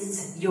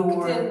is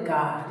your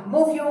God?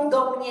 Mówią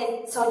do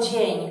mnie co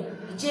dzień,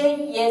 gdzie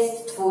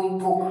jest Twój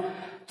Bóg?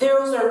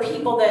 Those are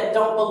people that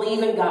don't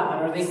believe in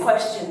God or they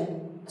question.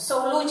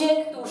 Są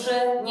ludzie,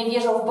 którzy nie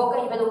wierzą w Boga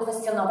i będą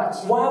kwestionować.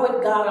 Why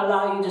would God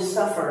allow you to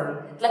suffer?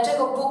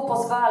 Dlaczego Bóg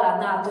pozwala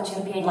na to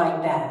cierpienie?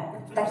 Like that.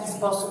 W taki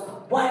sposób.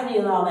 Why do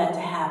you allow that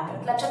to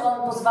happen? Dlaczego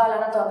On pozwala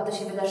na to, aby to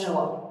się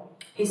wydarzyło?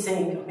 He's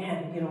saying,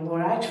 man,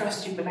 Lord, I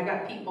trust you, but I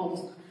got people,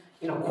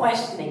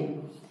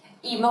 questioning.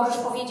 I możesz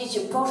powiedzieć,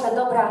 Boże,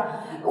 dobra,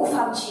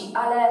 ufam Ci,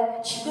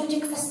 ale ci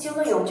ludzie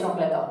kwestionują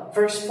ciągle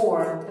to. Verse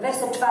 4.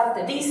 Werset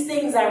 4. These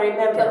things I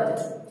remember.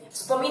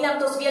 Wspominam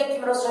to z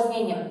wielkim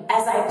rozrzewnieniem.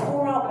 As I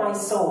pour out my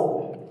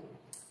soul.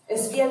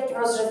 Z wielkim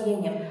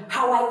rozrzewnieniem.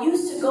 How I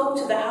used to go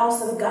to the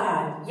house of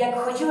God. Jak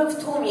chodziłem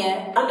w tłumie,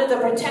 under the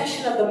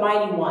protection of the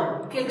mighty one.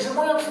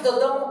 Pielgrzymując do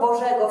domu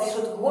Bożego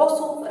wśród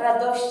głosów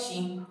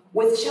radości.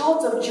 With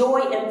shouts of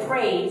joy and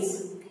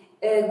praise.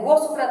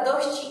 Głosów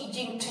radości i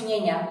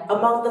dziękczynienia.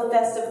 Among the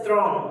festive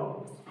throng.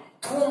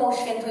 Tłumu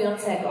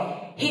świętującego.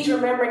 He's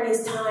remembering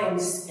his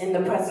times in the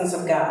presence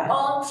of God.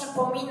 On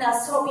przypomina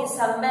sobie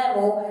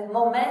samemu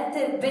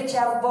momenty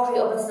bycia w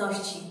Bożej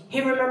obecności.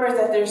 He remembers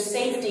that there's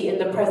safety in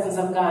the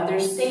presence of God.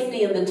 There's safety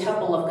in the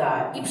temple of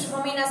God. I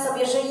przypomina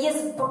sobie, że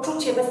jest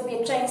poczucie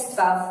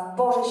bezpieczeństwa w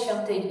Bożej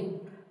świątyni.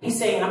 He's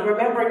saying, I'm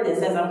remembering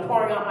this as I'm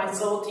pouring out my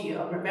soul to you.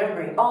 I'm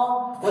remembering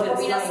On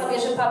przypomina sobie,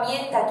 że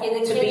pamięta,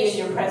 kiedy to be in kiedyś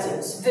your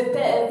presence.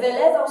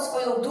 wylewał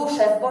swoją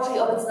duszę w Bożej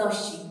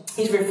obecności.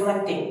 He's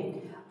reflecting.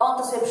 On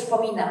to sobie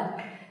przypomina.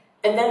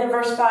 And then in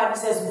verse 5 he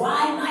says,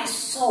 why my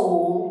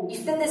soul? I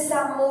wtedy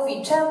sam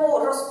mówi, czemu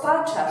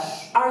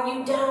rozpaczasz, are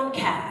you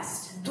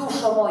downcast?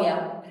 duszo moja?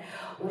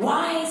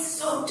 Why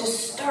so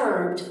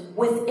disturbed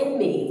within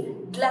me?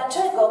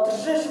 Dlaczego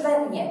drżysz we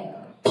mnie?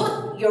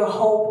 Put your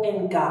hope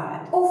in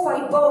God.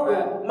 Ufaj Bogu.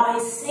 My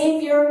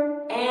Savior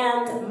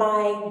and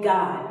my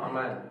God.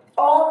 Amen.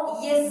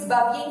 On jest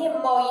zbawieniem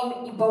moim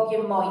i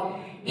Bogiem moim.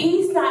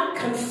 He's not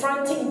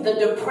confronting the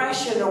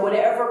depression or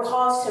whatever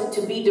caused him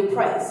to be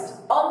depressed.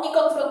 On nie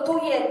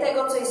konfrontuje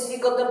tego, co jest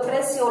jego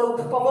depresją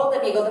lub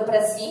powodem jego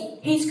depresji.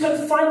 He's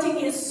confronting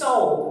his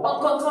soul.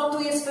 On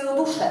konfrontuje swoją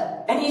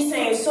duszę. And he's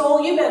saying,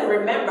 soul, you better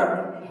remember.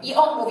 I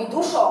on mówi,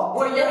 duszo,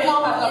 Where your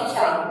help comes pamiętaj,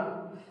 from.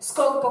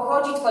 skąd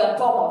pochodzi twoja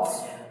pomoc.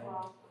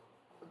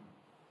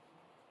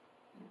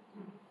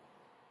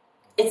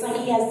 It's like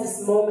he has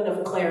this moment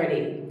of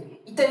clarity.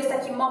 I to jest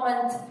taki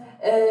moment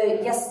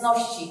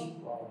jasności.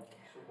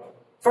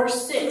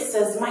 Verse 6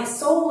 says, my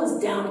soul is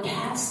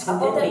downcast A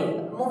within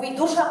potem me. mówi,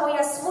 dusza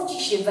moja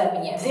smuci się we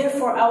mnie.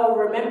 Therefore I will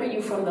remember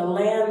you from the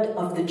land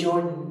of the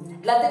Jordan,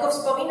 Dlatego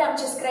wspominam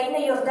cię z krainy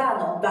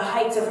Jordanu the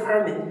heights of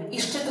Hermon,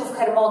 i szczytów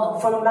Hermonu,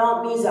 from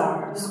Mount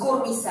Mizar. z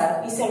gór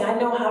Misar. He's saying, I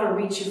know how to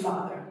reach you,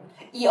 Father.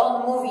 I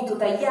on mówi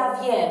tutaj, ja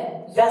wiem,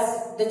 jak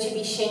do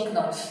ciebie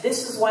sięgnąć.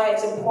 This is why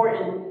it's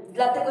important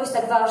Dlatego jest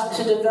tak to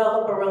ważne,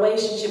 develop a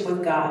relationship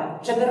with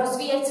God żeby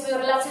rozwijać swoją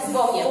relację z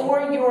Bogiem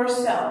for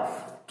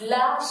yourself,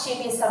 dla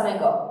siebie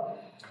samego,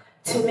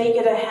 to make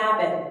it a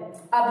habit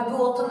aby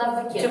było to to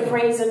nawykiem,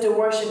 praise and to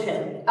worship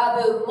Him,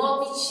 aby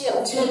modlić się, to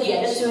get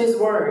uwielbiać, into His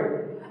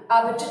Word,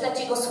 aby czytać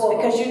Jego Słowo,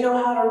 because you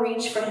know how to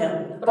reach for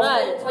Him.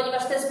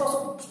 ponieważ w ten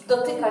sposób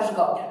dotykasz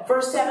Go.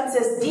 Verse 7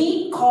 says,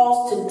 deep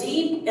calls to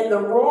deep in the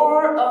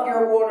roar of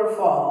your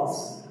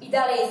waterfalls. I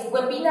dalej jest,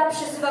 głębina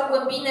przyzywa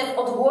głębinę w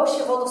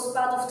odgłosie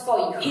wodospadów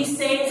Twoich. He's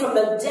saying, from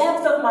the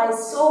depth of my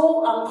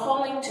soul, I'm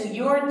calling to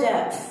your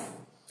depth.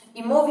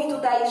 I mówi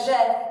tutaj, że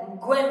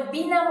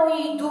głębina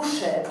mojej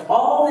duszy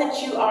All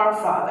that you are,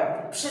 Father.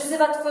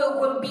 przyzywa Twoją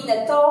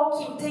głębinę, to,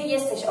 kim Ty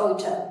jesteś,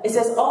 Ojcze. It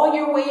says, all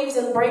your waves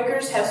and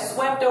breakers have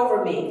swept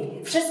over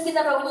me. Wszystkie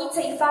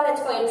nawałnice i fale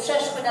Twoje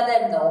przeszły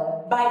nade mną.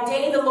 By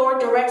day the Lord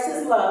directs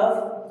His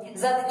love.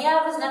 Za dnia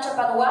wyznacza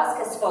Pan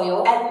łaskę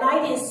swoją, At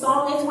night His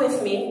song is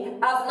with me.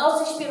 a w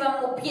nocy śpiewam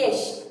Mu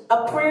pieśń. A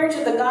prayer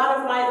to the God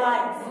of my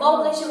life.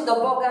 Modlę się do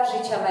Boga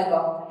życia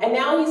mego. And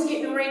now He's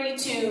getting ready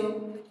to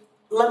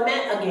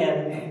lament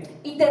again.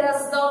 I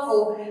teraz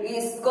znowu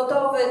jest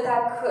gotowy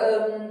tak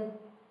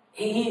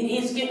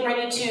He's getting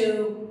ready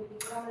to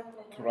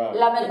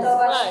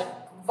lamentować,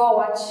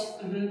 wołać.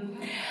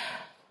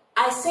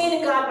 I say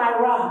to God,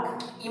 my rock,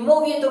 I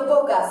mówię do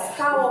Boga,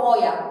 skało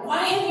moja,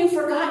 why have you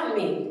forgotten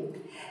me?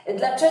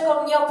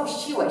 dlaczego mnie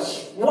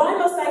opuściłeś? Why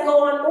must I go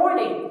on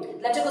mourning,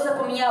 Dlaczego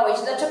zapomniałeś?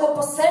 Dlaczego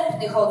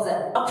posępny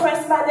chodzę?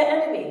 oppressed by the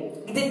enemy?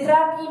 Gdy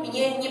trapi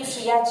mnie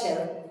nieprzyjaciel.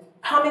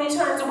 How many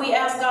times do we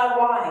ask God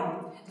why?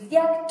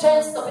 Jak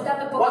często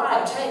pytamy Boga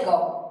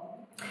dlaczego?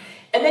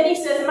 And then He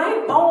says,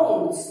 my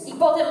bones I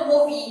potem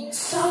mówi,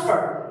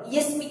 suffer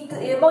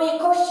moje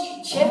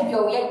kości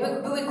cierpią, jakby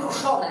były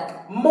kruszone.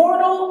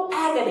 mortal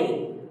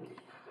agony,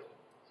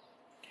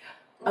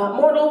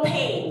 mortal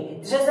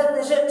pain.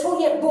 Że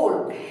czuję ból.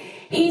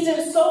 He's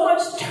in so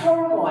much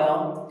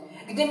turmoil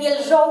Gdy mnie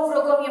lżą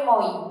wrogowie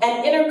moi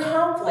and inner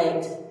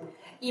conflict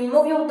i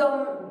mówią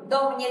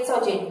do mnie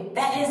co dzień.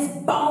 that his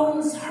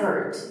bones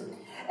hurt.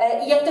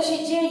 I jak to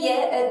się dzieje,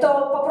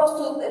 to po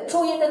prostu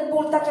czuję ten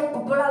ból tak, jakby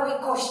bolały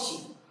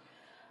kości.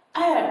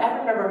 I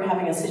remember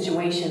having a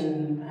situation,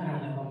 I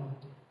don't know,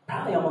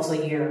 probably almost a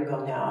year ago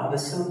now. I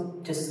was so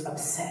just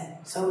upset,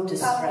 so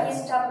distressed.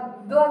 Pamiętam,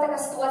 była taka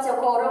sytuacja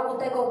około roku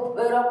temu.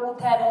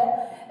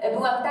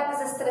 Byłam tak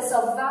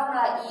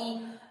zestresowana i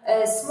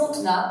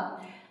smutna.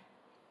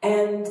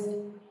 And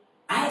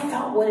I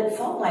felt what it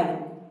felt like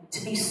to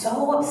be so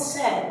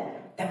upset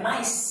that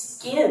my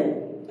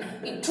skin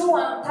I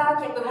czułam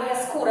tak, jakby moja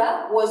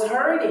skóra was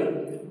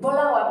hurting.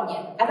 bolała mnie.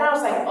 And I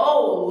was like,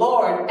 oh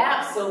Lord,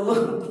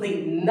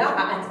 absolutely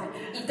not.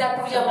 I tak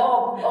powiedziałam,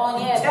 o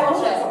nie,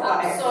 Boże,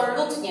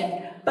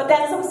 absolutnie. But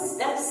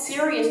that's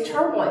serious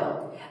turmoil.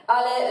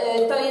 Ale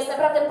to jest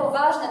naprawdę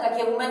poważne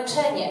takie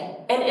umęczenie.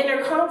 And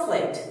inner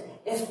conflict.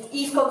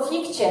 I w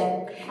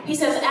konflikcie. He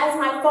says, as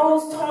my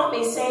foes taunt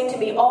me, saying to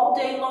me all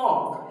day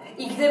long,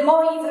 I gdy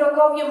moi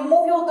wrogowie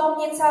mówią do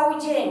mnie cały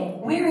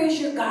dzień, where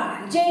is your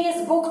God? gdzie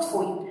jest Bóg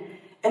Twój?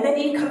 And then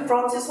he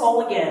confronts his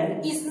soul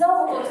again. I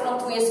znowu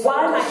konfrontuje Why,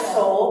 swoją my duszę.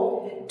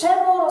 soul,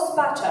 Czemu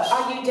rozpaczasz,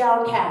 are you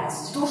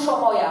downcast? duszo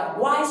moja?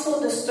 Why so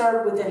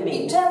disturbed within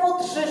I me? czemu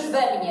drżysz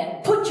we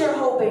mnie? Put your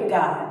hope in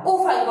God,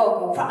 Ufaj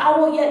Bogu, for I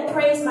will yet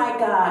praise my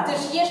God,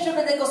 gdyż jeszcze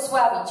będę Go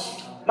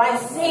sławić. my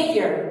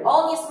Savior,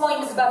 On jest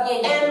moim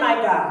zbawieniem and my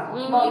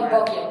God. i moim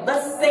Bogiem.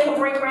 Let's take a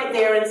break right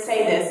there and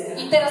say this.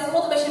 I teraz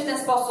módlmy się w ten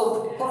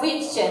sposób.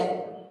 Powiedzcie,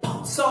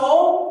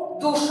 Soul,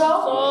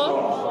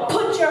 Duszo,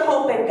 put your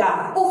hope in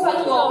God.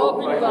 ufaj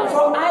Bogu.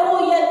 For I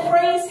will yet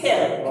praise Him,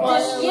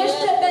 Gdyż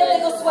jeszcze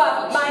będę Go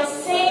sławić. my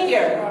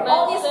Savior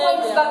On jest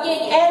moim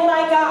zbawieniem and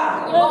my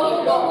God. i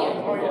moim Bogiem.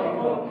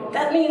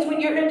 That means when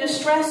you're in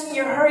distress and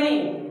you're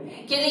hurting,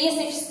 Kiedy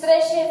jesteś w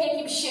stresie, w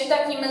jakimś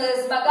takim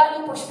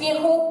zmaganiu,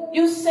 pośpiechu,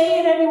 you say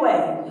it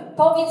anyway.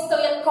 powiedz to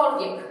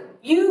jakkolwiek.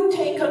 You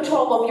take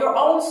control of your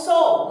own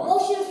soul.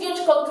 Musisz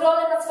wziąć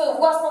kontrolę nad swoją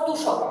własną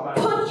duszą.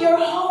 Put your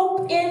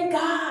hope in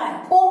God.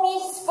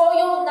 Umieść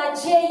swoją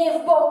nadzieję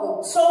w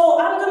Bogu. So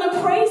I'm going to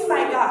praise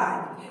my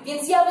God.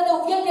 Więc ja będę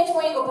uwielbiać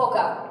mojego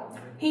Boga.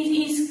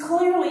 He's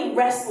clearly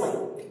wrestling.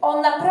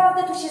 On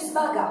naprawdę tu się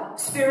zmaga.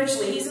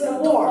 Spiritually, he's in a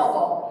war.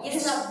 Duchowo.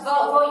 Jest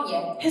na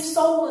wojnie. His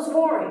soul is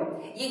warring.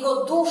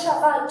 Jego dusza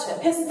walczy.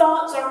 His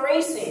thoughts are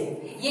racing.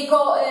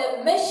 Jego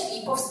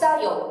myśli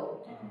powstają.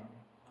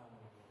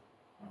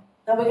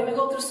 Now we're going to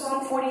go through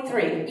Psalm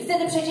 43. I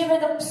wtedy przejdziemy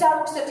do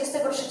Psalmu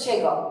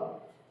 43.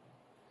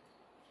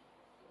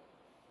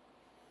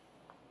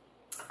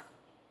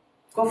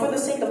 Go for the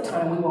sake of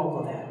time, we won't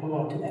go there. We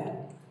won't do that.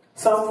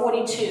 Psalm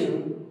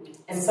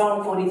 42 and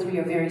Psalm 43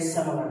 are very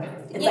similar.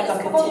 It's Nie, like a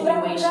z powodu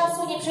braku continuation.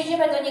 czasu nie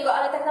przejdziemy do niego,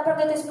 ale tak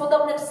naprawdę to jest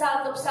podobny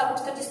psalm do Psalmu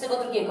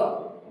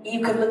 42.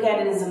 You could look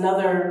at it as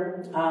another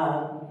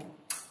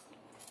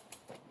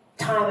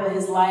time of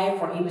his life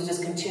where he was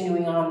just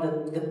continuing on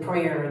the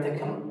prayer,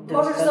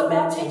 Możesz the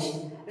zobaczyć,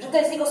 meditation. że to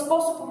jest jego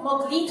sposób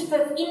modlitwy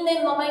w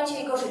innym momencie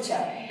jego życia.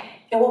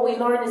 And what we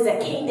learned is that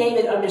King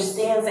David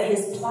understands that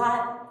his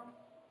plot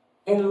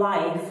in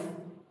life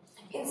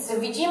Więc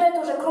widzimy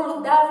tu, że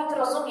król Dawid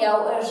rozumiał,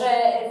 że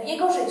w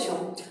jego życiu,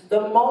 the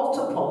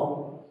multiple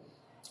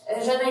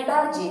że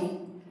najbardziej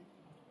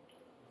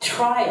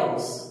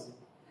trials,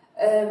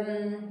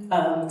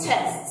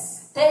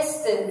 tests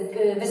testy,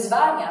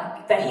 wyzwania,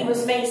 that he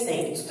was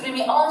facing, z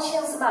którymi on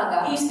się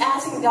zmaga, he's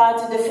asking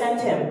God to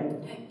defend him.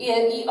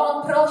 I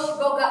on prosi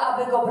Boga,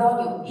 aby go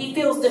bronił. He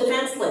feels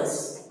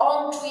defenseless.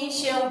 On czuje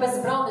się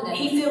bezbronny.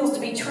 He feels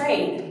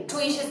betrayed.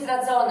 Czuje się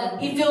zdradzony.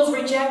 He feels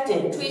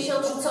rejected. Czuje się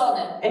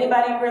odrzucony.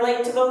 Anybody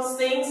relate to those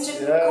things? Czy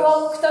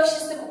ktoś się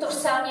z tym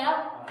utożsamia?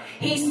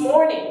 He's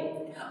mourning.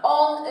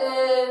 On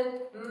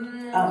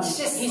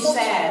się he's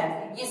smutny.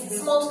 sad.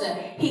 Jest smutny.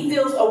 He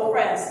feels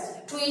oppressed.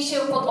 Czuje się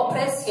pod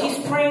opresją.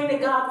 He's praying to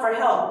God for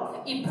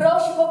help. I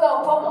prosi Boga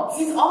o pomoc.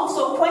 He's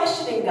also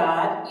questioning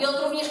God I on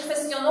również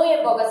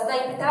kwestionuje Boga,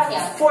 zadaje pytania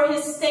for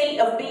his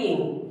state of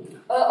being.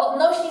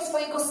 Odnośnie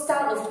swojego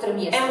stanu, w którym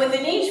jest. And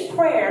within each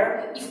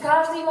prayer, I w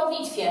każdej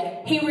modlitwie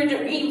he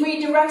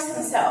redirects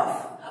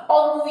himself.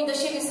 on mówi do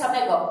siebie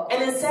samego.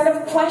 And instead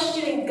of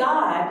questioning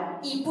God,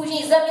 I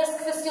później zamiast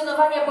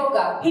kwestionowania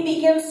Boga, he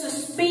begins to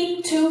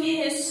speak to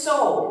his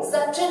soul.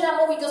 zaczyna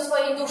mówić do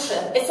swojej duszy.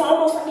 It's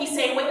almost like he's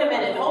saying, wait a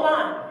minute, hold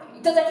on.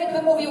 I to tak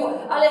jakby mówił,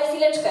 ale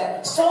chwileczkę.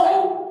 Soul,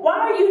 why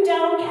are you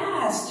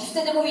downcast? I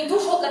wtedy mówi,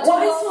 duszo, dlaczego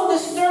Why so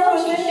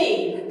disturbed within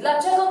me?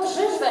 Dlaczego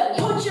drżysz we mnie?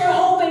 Put your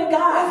hope in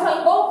God,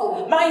 Ufaj Bogu,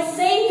 my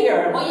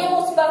Savior mojemu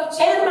and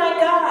Zbawicielowi, my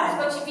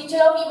God.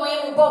 Zbawicielowi,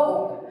 mojemu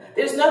Bogu.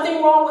 There's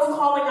nothing wrong with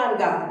calling on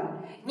God.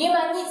 Nie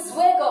ma nic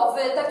złego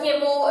w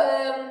takiemu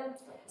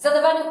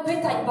zadawaniu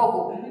pytań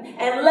Bogu.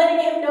 And letting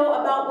him know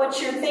about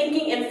what you're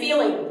thinking and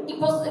feeling. I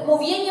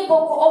mówienie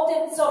Bogu o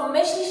tym, co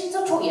myślisz i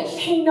co czujesz.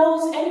 He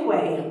knows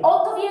anyway.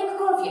 On to wie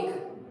jakkolwiek.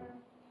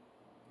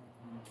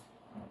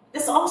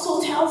 This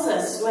also tells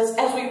us,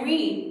 as we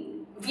read,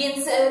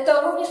 Więc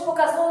to również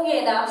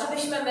pokazuje nam,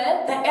 żebyśmy my,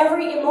 that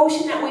every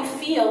emotion that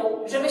we feel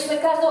żebyśmy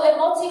każdą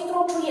emocję,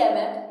 którą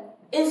czujemy,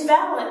 is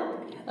valid.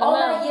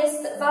 ona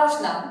jest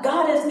ważna.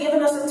 God has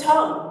given us a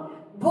tongue.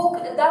 Bóg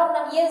dał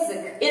nam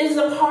język. It is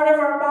a part of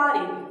our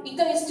body. I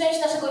to jest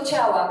część naszego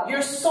ciała.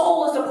 Your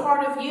soul is a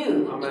part of you.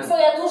 I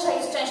twoja dusza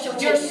jest częścią Your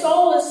ciebie.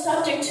 soul is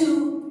subject to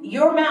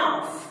your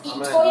mouth.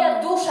 I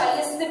twoja dusza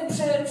jest tym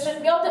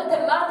przedmiotem,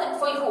 tematem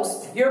twoich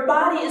ust. Your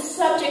body is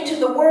subject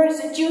to the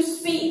words that you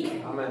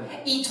speak. Amen.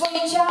 I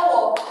twoje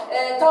ciało,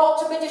 to o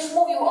czym będziesz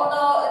mówił,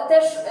 ono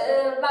też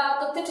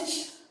ma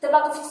dotyczyć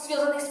tematów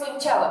związanych z twoim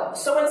ciałem.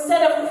 So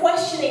instead of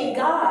questioning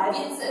God,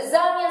 Więc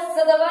zamiast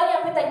zadawania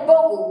pytań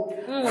Bogu,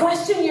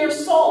 question your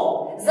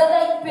soul.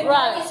 zadaj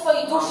pytanie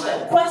swojej duszy.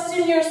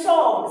 Question your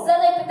soul.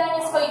 Zadaj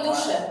pytanie swojej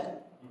duszy.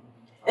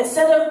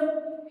 Instead of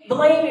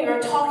blaming or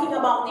talking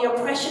about the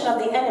oppression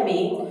of the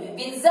enemy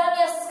Więc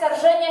zamiast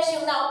skarżenia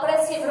się na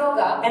opresję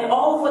wroga and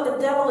all of what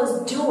the devil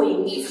is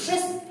doing,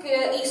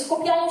 i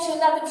skupianiu się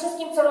na tym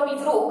wszystkim, co robi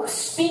wróg,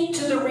 speak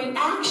to the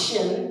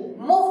reaction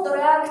mów do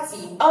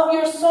reakcji of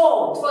your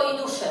soul. twojej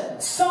duszy.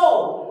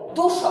 Soul,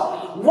 Duszo,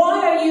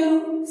 why are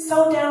you so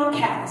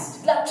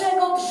downcast?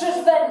 dlaczego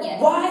drżysz we mnie?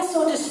 Why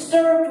so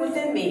disturbed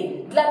within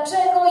me?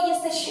 Dlaczego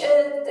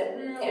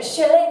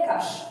się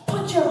lękasz?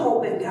 Put your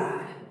hope in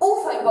God,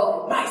 Ufaj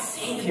Bogu, my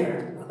Savior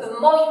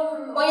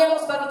mojemu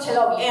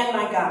Zbawicielowi, and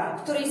my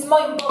God. który jest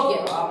moim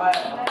Bogiem.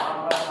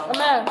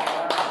 Amen.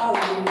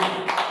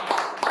 Hallelujah.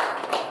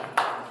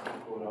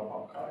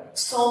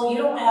 So you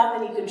don't have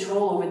any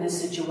control over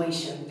this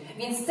situation.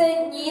 Więc ty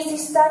nie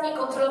jesteś w stanie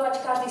kontrolować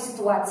każdej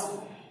sytuacji.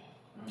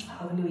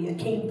 Hallelujah.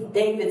 King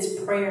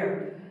David's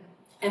prayer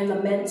And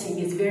lamenting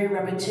is very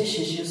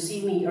repetitious. You'll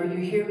see me or you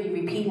hear me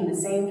repeating the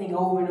same thing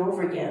over and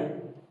over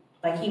again,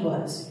 like he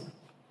was.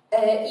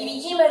 I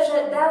widzimy,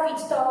 że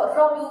Dawid to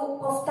robił,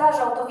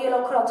 powtarzał to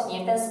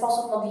wielokrotnie, w ten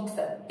sposób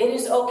modlitwy. It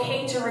is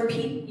okay to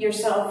repeat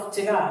yourself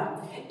to God.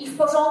 I w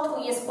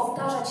porządku jest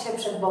powtarzać się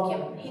przed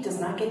Bogiem. He does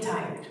not get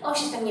tired. On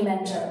się tym nie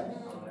męczy.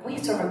 We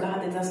serve a God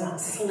that does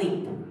not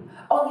sleep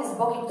On jest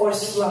Bogiem, który or nie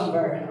śpi.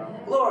 slumber.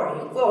 Glory,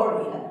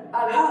 glory.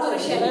 Albo który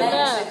się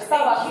męczy.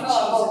 Chwała,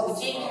 chwała Bogu.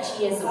 Dzięki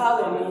Ci, Jezu.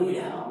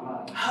 Hallelujah.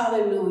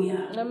 Hallelujah.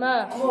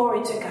 Amen.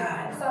 Glory to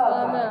God. Chwała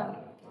Bogu. Amen.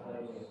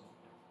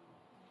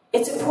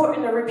 It's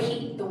important to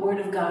repeat the word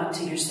of God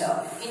to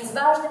yourself Więc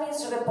ważnym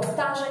jest, żeby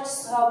powtarzać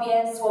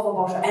sobie Słowo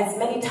Boże. as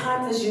many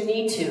times as you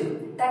need to.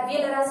 Tak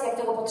wiele razy, jak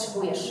tego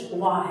potrzebujesz.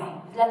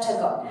 Why?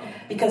 Dlaczego?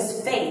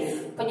 Because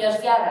faith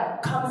Ponieważ wiara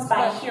comes by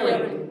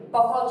hearing,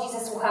 pochodzi ze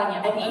słuchania.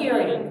 and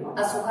hearing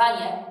A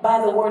słuchanie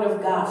by the word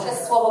of God.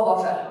 przez Słowo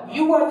Boże.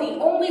 You are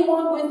the only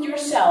one with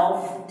yourself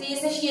Ty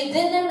jesteś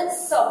jedynym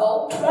z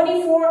sobą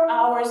 24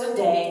 hours a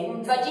day,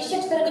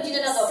 24 godziny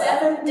na dobę,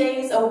 7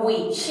 days a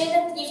week.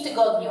 7 dni w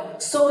tygodniu.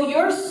 So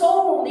your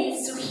soul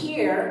needs to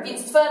hear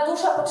Więc Twoja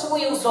dusza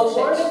potrzebuje the word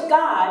usłyszeć of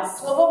God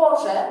Słowo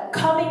Boże,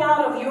 coming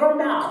out of your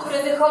mouth. które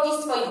wychodzi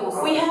z Twoich ust.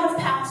 We have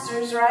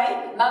pastors,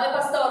 right? Mamy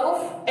pastorów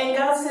And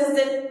God says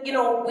that,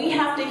 we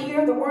have to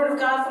hear the word of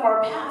God from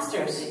our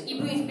pastors.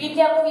 i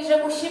Biblia mówi,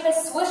 że musimy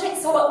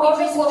słyszeć Słowo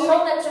Boże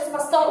głoszone przez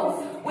pastorów.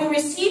 We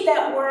receive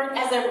that word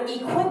as an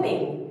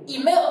equipping. I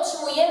my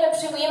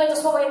przyjmujemy to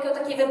Słowo jako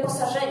takie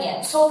wyposażenie.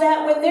 So that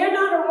when they're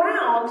not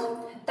around,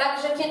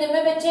 Także kiedy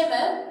my będziemy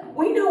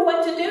we know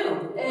what to do.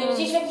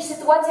 gdzieś w jakichś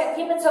sytuacjach,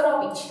 wiemy co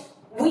robić.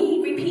 We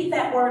repeat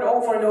that word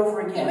over and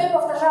over I my again.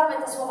 powtarzamy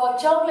to Słowo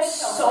ciągle i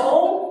ciągle.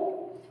 So,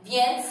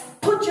 Więc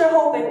put your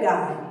hope in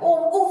God.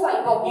 ufaj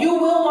Bogu. You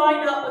will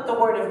line up with the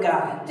word of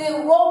God.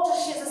 Ty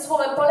łączysz się ze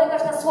Słowem,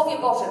 polegasz na Słowie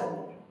Bożym.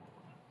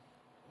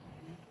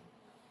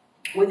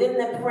 Within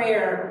the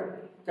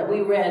prayer that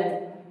we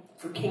read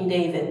for King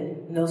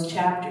David in those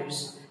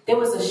chapters, there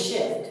was a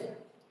shift.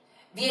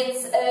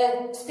 Więc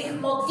w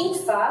tych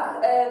modlitwach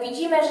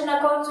widzimy, że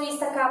na końcu jest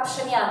taka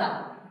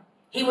przemiana.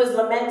 He was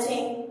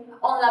lamenting,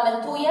 On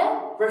lamentuje,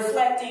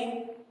 reflecting.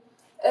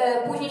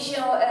 później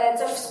się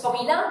coś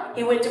wspomina,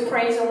 He went to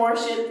praise and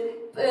worship.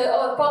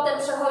 potem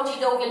przechodzi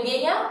do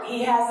uwielbienia,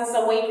 He has this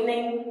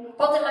awakening.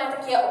 potem ma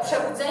takie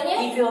przebudzenie,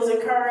 He feels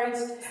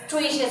encouraged.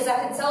 czuje się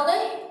zachęcony,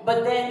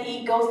 But then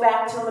he goes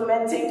back to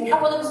lamenting. a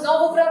potem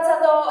znowu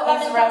wraca do He's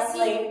lamentacji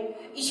wrestling.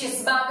 i się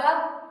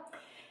zmaga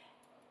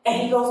And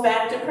he goes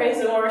back to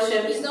praise and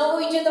worship. i znowu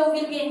idzie do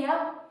uwielbienia.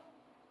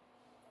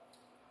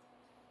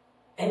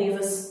 Any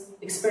of us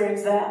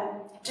experience that?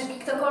 Czy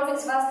ktokolwiek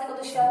z Was tego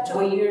doświadczył?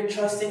 Where you're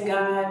trusting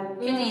God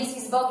Kiedy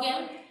jesteś z Bogiem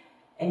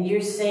and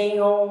you're saying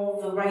all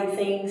the right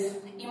things.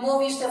 i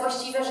mówisz te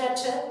właściwe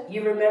rzeczy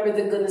You remember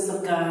the goodness of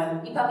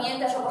God. i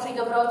pamiętasz o Bożej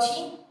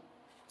dobroci,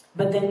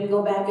 But then you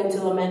go back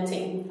into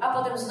lamenting. a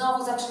potem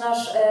znowu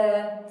zaczynasz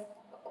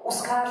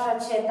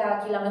uskarżać się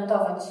tak i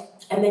lamentować.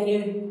 And then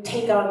you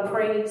take on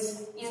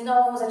praise. I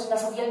znowu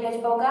zaczynasz uwielbiać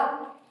Boga.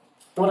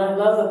 What I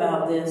love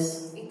about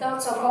this I to,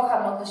 co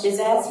kocham odnośnie is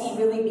as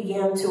he really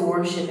began to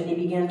worship and he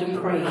began to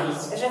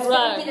praise, że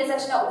wtedy, kiedy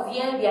zaczyna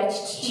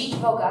uwielbiać, czcić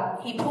Boga,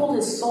 he pulled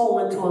his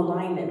soul into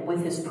alignment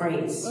with his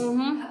praise.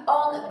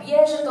 on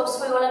bierze tą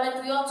swoją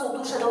lamentującą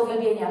duszę do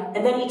uwielbienia. And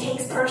then he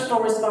takes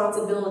personal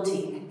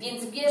responsibility.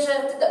 Więc bierze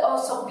wtedy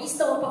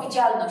osobistą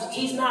odpowiedzialność.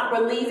 He's not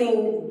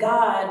relieving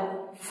God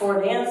for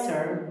an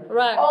answer,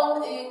 Right.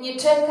 On nie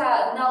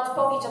czeka na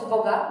odpowiedź od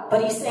Boga, but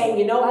he's saying,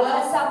 you know ale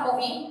what? sam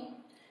mówi,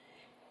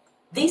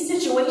 These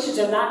situations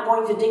are not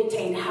going to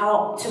dictate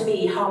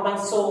how my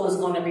soul is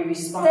going to be te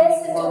responding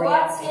or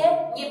reacting. sytuacje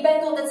nie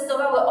będą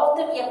decydowały o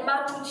tym, jak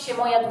ma czuć się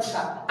moja dusza.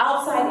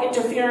 Outside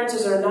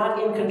interferences are not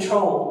in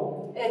control.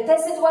 Te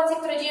sytuacje,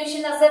 które dzieją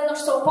się na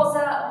zewnątrz, są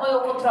poza moją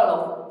kontrolą.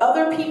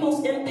 Other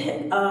people's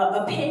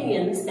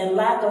opinions and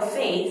lack of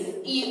faith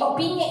I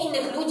opinie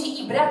innych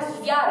ludzi i brak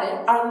ich wiary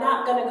are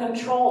not going to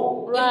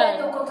control nie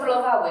będą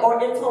kontrolowały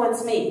or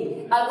influence me.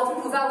 albo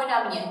wpływały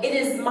na mnie. It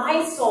is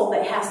my soul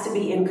that has to be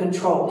in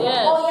control.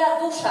 Yes. Moja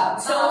dusza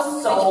ma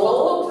być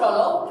pod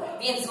kontrolą,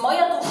 więc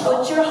moja dusza,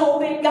 Put your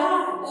hope in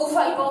God.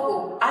 ufaj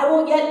Bogu. I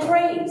will yet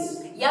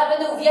praise Ja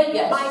będę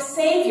uwielbiać my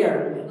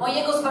Savior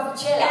mojego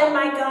Zbawiciela and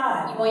my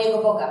God. i mojego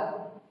Boga.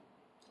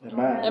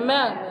 Amen.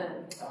 Amen.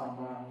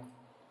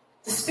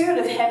 The spirit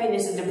of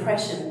heaviness and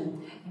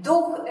depression,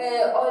 Duch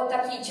o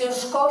takiej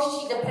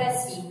ciężkości i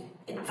depresji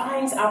it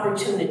finds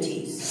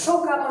opportunities.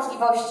 szuka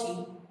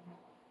możliwości.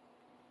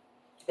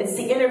 It's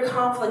the inner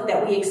conflict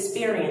that we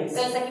experience,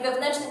 To jest taki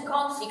wewnętrzny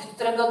konflikt,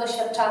 którego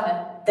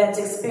doświadczamy, that's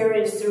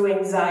experienced through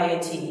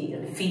anxiety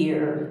and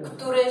fear,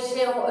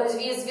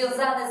 który jest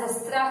związany ze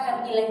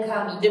strachem i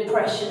lękami,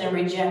 depression and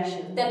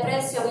rejection.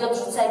 depresją i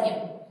odrzuceniem.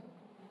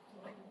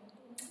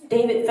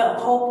 David felt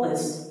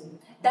hopeless.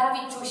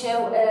 Dawid czuł się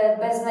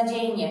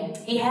beznadziejnie.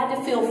 He had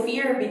to feel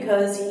fear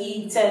because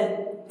he said,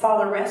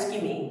 Father,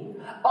 rescue me.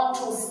 On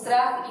czuł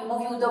strach i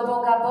mówił do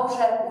Boga,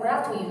 Boże,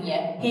 uratuj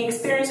mnie. He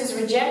experiences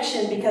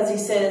rejection because he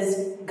says,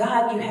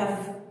 God, you have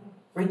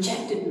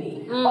rejected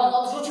me. On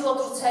odrzucił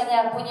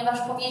odrzucenia,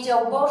 ponieważ powiedział: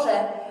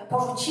 Boże,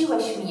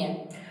 porzuciłeś mnie.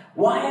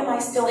 Why am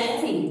I still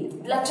heavy?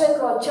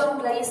 Dlaczego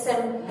ciągle jestem...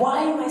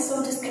 Why am I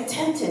so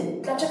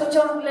discontented? Dlaczego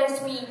ciągle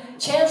jest mi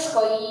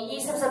ciężko i nie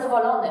jestem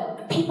zadowolony?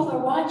 People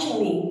are watching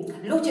me.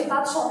 Ludzie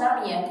patrzą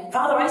na mnie.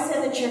 Father, I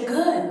said that you're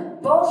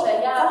good. Boże,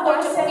 ja Father,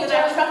 I said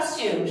that I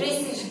trust you. że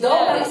jesteś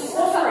dobry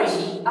i ufam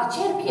Ci, a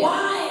cierpię.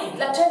 Why?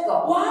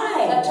 Dlaczego?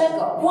 Why?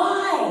 Dlaczego?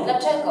 Why?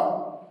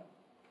 Dlaczego?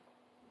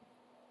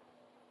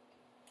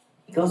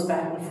 He goes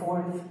back and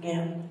forth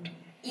again.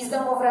 I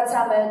znowu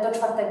wracamy do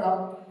 4.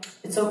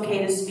 It's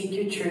okay to speak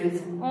your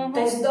truth. To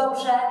jest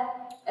dobrze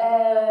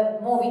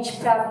mówić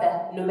prawdę.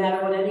 No matter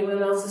what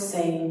anyone else is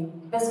saying.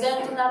 Bez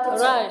względu na to,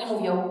 co oni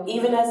mówią.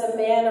 Even as a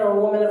man or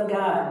a woman of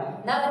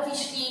God. Nawet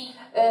jeśli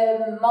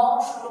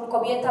mąż lub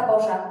kobieta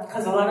Boża.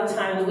 Because a lot of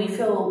times we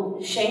feel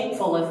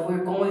shameful if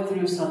we're going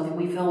through something.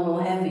 We feel a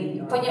little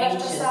heavy or Ponieważ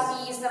anxious.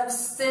 czasami jest nam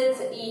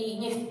wstyd i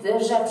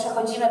że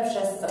przechodzimy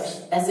przez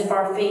coś. As if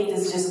our faith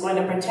is just going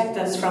to protect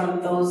us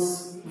from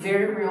those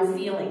very real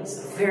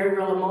feelings, very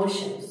real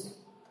emotions.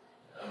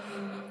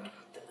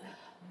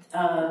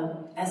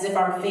 As if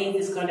our faith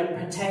is going to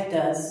protect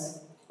us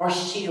or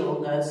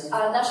shield us.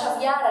 A nasza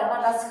wiara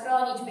ma nas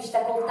chronić, być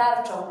taką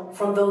tarczą.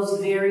 From those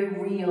very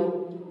real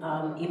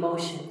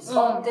emotions.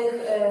 Od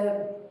tych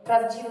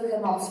prawdziwych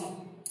emocji.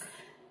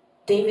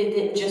 David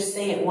didn't just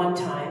say it one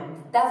time.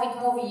 Dawid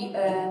mówi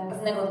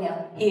pewnego dnia.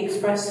 He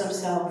expressed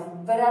himself.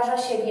 Wyraża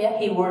siebie.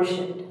 He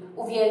worshipped.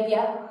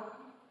 Uwielbia.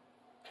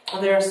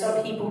 There are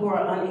some people who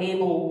are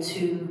unable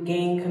to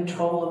gain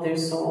control of their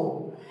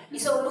soul. I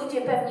są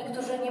ludzie pewni,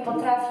 którzy nie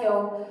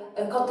potrafią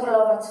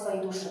kontrolować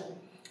swojej duszy.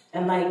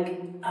 And like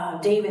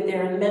David,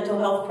 they're in mental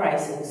health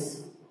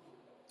crisis.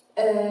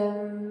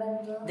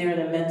 They're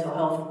in a mental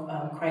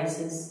health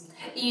crisis.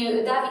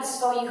 I Dawid w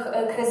swoich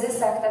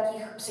kryzysach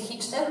takich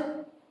psychicznych.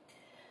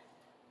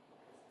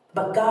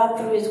 But God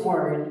through His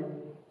Word.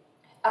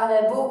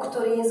 Ale Bóg,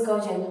 który jest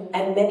godzien.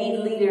 And many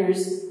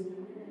leaders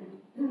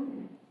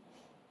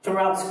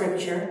throughout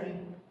Scripture.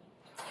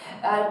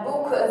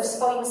 Bóg w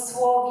swoim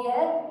słowie,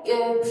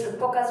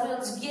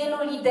 pokazując wielu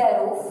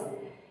liderów,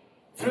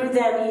 through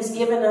them He's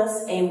given us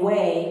a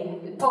way,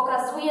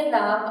 pokazuje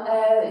nam,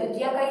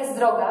 jaka jest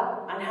droga,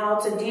 on how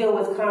to deal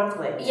with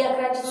conflict. I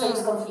jak radzić sobie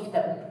z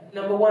konfliktem.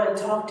 Number one,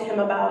 talk to Him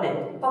about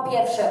it. Po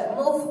pierwsze,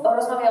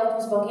 rozmawiaj o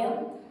tym z Bogiem.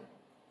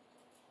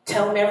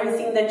 Tell Him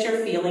everything that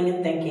you're feeling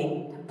and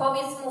thinking.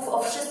 Powiedz mu o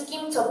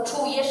wszystkim, co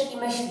czujesz i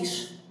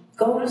myślisz.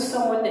 Go to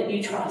someone that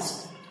you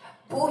trust.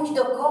 Pójdź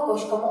do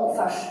kogoś, komu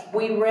ufasz.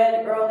 We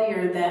read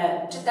earlier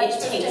that it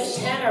takes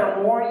 10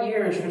 or more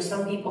years for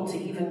some people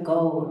to even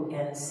go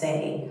and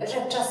say,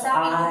 że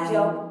czasami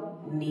ludziom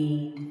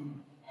need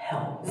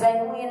help.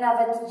 Zajmuje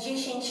nawet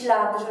 10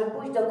 lat, żeby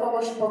pójść do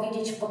kogoś i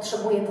powiedzieć: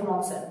 potrzebuję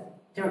pomocy.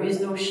 There is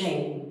no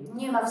shame.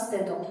 Nie ma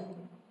wstydu.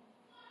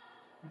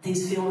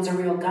 These feelings are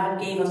real. God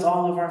gave us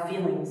all of our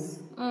feelings.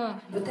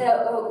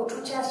 Te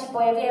uczucia się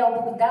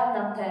pojawiają, Bóg dał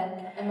nam te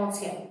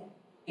emocje.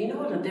 You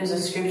know that there's a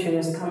scripture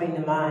that's coming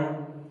to mind.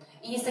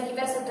 I jest taki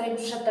werset, który mi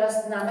przyszedł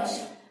teraz na myśl.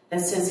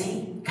 That says He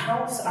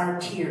counts our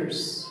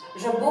tears.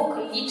 Że Bóg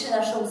liczy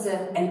nasze łzy.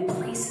 And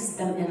places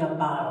them in a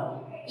bottle.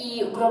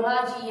 I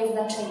gromadzi je w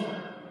naczyniu.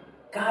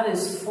 God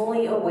is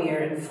fully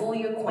aware and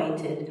fully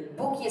acquainted.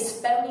 Bóg jest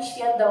w pełni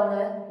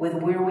świadomy with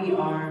where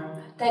we are.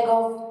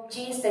 Tego,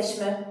 gdzie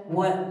jesteśmy.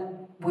 What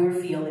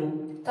we're feeling.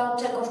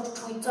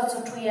 To,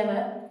 co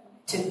czujemy.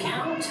 To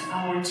count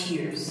our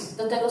tears.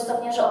 Do tego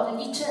stopnia, że On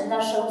liczy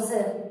nasze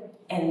łzy.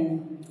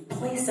 And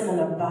place them in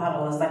a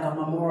bottle as like a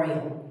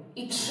memorial.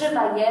 I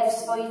trzyma je w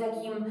swoim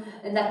takim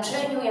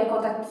naczyniu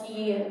jako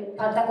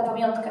taką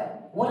pamiątkę.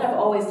 What I've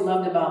always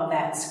loved about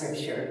that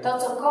scripture. To,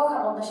 co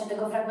kocham odnośnie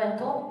tego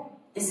fragmentu,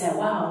 is that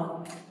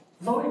wow,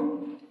 Lord,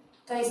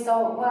 to jest to,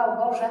 wow,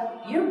 Boże,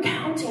 you're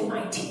counting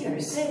my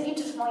tears. Ty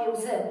liczysz moje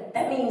łzy.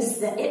 That means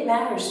that it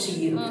matters to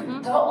you.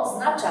 To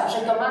oznacza,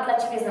 że to ma dla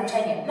Ciebie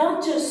znaczenie.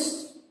 Not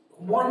just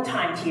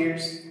one-time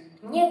tears.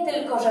 Nie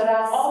tylko, że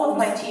raz all of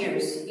my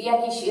tears.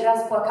 Jakiś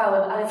raz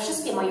płakałem, ale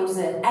wszystkie moje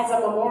łzy. As a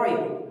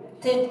memorial.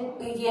 Ty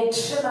je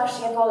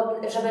trzymasz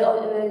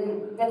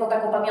jako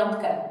taką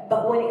pamiątkę. But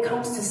when it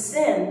comes to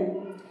sin,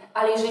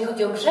 ale jeżeli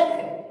chodzi o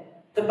grzechy,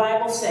 the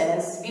Bible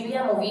says,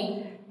 Biblia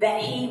mówi,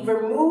 that He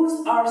removes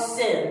our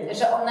sin,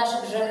 że On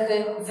nasze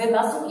grzechy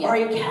wymazuje. Or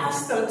He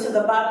casts them to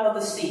the bottom of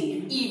the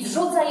sea. I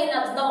wrzuca je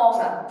na dno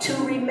morza.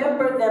 To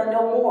remember them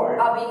no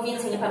more. Aby ich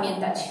więcej nie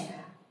pamiętać.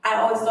 I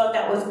always thought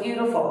that was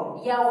beautiful.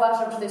 Ja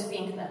uważam, że to jest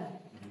piękne.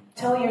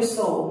 Tell your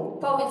soul.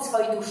 Powiedz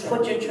swojej duszy.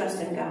 Put your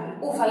trust in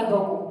God. Ufaj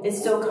Bogu. It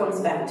still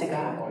comes back to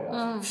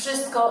God.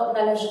 Wszystko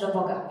należy do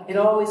Boga. It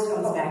always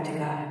comes back to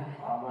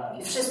God.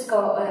 I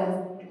wszystko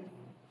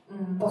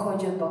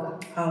pochodzi od Boga.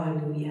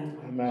 Hallelujah.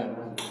 Amen.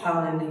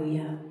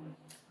 Hallelujah.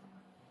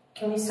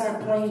 Can we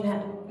start playing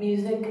that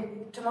music?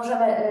 Czy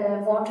możemy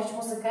włączyć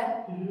muzykę?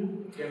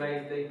 Can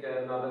I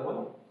take another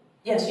one?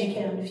 Yes, you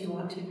can if you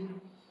want to.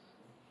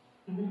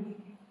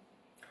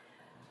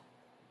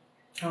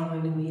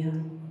 Hallelujah.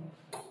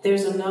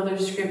 There's another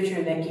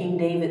scripture that King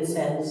David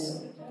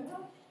says.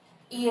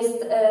 I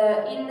jest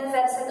inny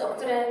werset, o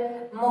którym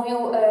mówił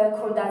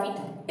król Dawid.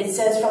 It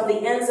says, from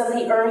the ends of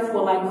the earth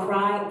will I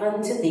cry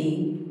unto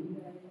thee.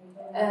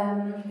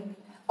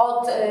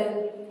 Od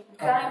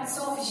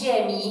krańców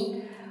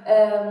ziemi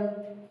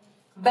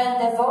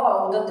będę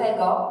wołał do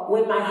tego,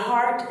 when my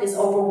heart is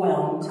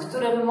overwhelmed.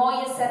 którym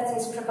moje serce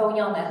jest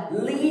przepełnione.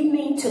 Lead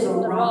me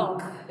to the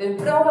rock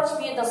Prowadź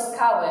mnie do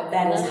skały,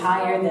 that is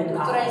higher than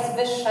która I. jest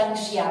wyższa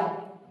niż ja.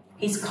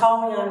 He's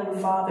calling on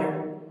you,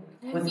 Father,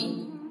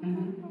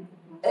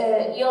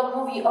 I on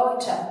mówi,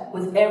 Ojcze,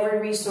 with every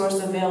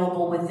resource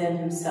available within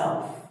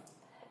himself.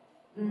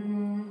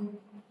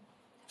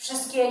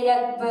 Wszystkie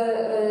jakby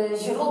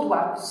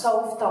źródła są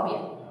w Tobie.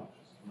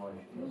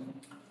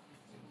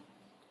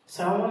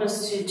 So I want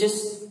us to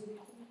just,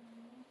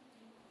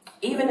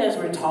 even as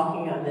we're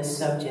talking on this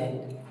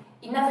subject,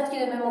 I nawet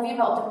kiedy my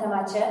mówimy o tym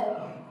temacie,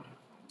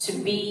 to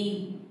be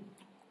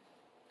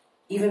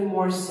even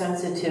more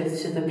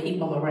sensitive to the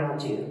people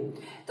around you,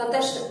 to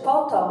też po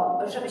to,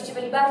 żebyście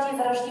byli bardziej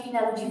wrażliwi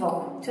na ludzi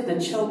wokół. to the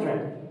children,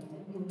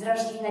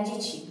 Wrażliwi na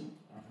dzieci.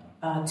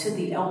 To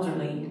the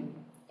elderly,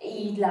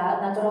 I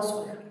na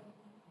dorosłych.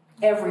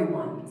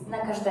 everyone. Na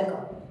każdego.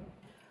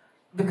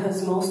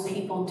 Because most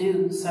people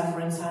do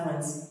suffer in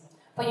silence.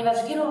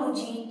 Ponieważ wielu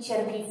ludzi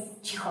cierpi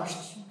w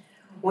cichości.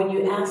 When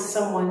you ask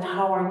someone,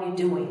 how are you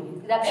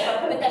doing? Na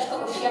przykład pytasz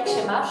kogoś, jak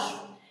się masz?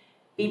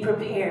 Be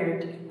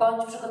prepared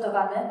Bądź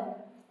przygotowany.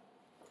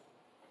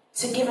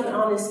 to give an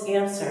honest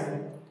answer,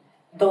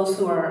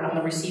 those who are on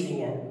the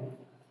receiving end.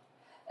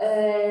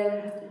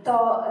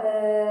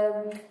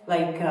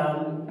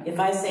 If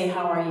I say,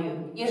 how are you?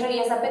 Jeżeli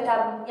ja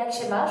zapytam, jak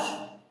się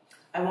masz?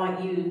 I want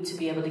you to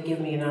be able to give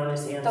me an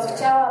honest To answer.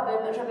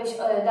 chciałabym, żebyś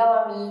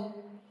dała mi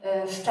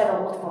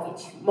szczerą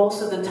odpowiedź.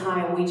 Most of the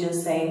time we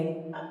just say,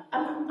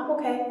 I'm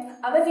okay.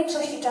 A my w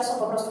większości czasu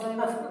po prostu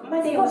mówimy,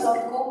 My day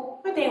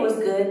was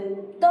good.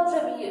 dobrze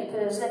mi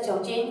zleciał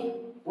dzień,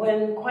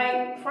 When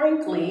quite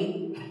frankly,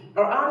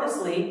 or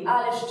honestly,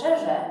 ale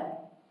szczerze,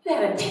 you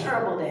had a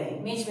terrible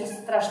day. mieliśmy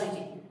straszny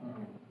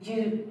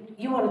dzień.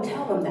 You want to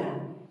tell them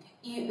that.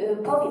 I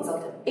powiedz o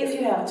tym. If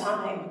you have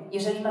time,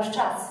 Jeżeli masz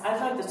czas,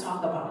 I'd like to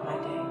talk about my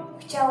day.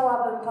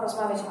 chciałabym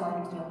porozmawiać o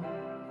moim dniu.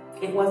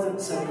 It wasn't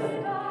so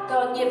good.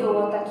 To nie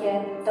było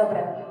takie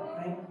dobre.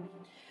 Right?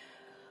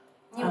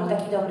 Nie był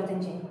taki dobry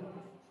ten dzień.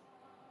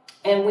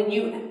 And when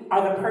you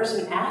are the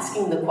person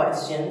asking the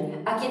question,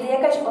 A kiedy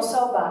jakaś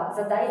osoba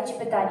zadaje ci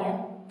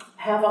pytanie,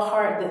 have a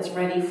heart that's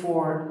ready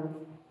for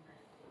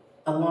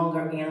a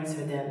longer answer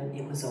than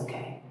it was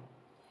okay.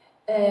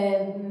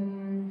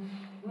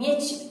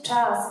 Mieć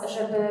czas,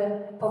 żeby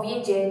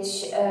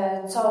powiedzieć,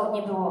 co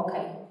nie było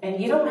okej. And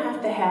you don't have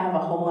to have a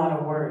whole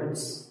lot of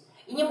words.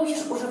 I nie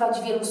musisz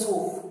używać wielu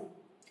słów.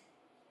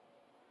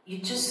 You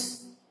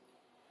just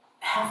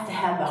have to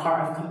have the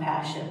heart of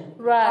compassion.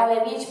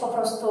 Ale mieć po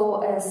prostu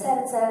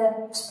serce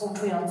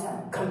współczujące.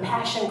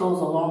 Compassion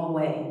goes a long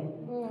way.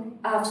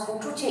 A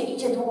współczucie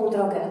idzie długą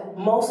drogę.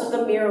 Most of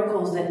the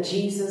miracles that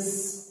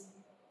Jesus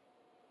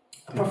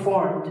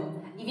performed,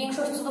 I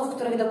większość cudów,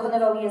 których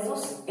dokonywał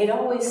Jezus, it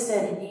always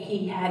said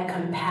he had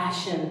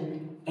compassion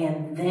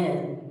and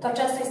then to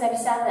często jest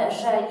napisane,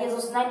 że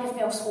Jezus najpierw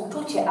miał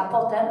współczucie, a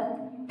potem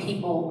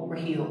people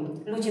were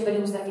healed. ludzie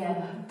byli uzdrawiani.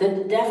 The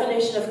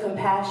definition of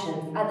compassion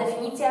A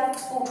definicja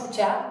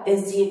współczucia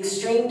is the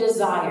extreme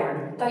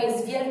desire to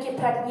jest wielkie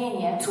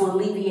pragnienie, to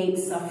alleviate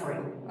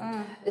suffering.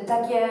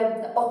 takie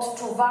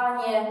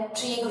odczuwanie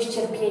czyjegoś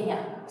cierpienia.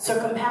 So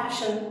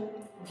compassion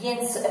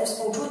Więc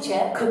współczucie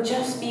could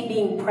just be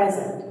being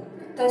present,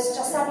 to jest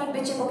czasami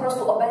bycie po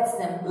prostu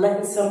obecnym.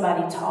 letting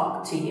somebody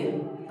talk to you.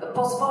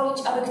 Pozwolić,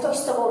 aby ktoś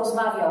z tobą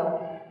rozmawiał.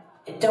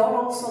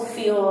 Don't also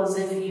feel as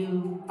if you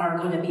are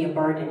going to be a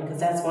burden,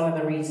 because that's one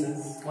of the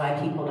reasons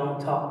why people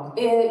don't talk.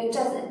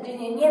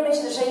 Nie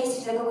myśl, że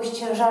jesteś dla kogoś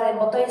ciężarem,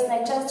 bo to jest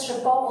najczęstszy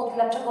powód,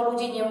 dlaczego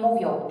ludzie nie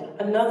mówią.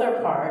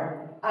 Another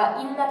part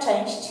A inna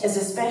część, is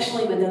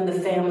especially within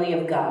the family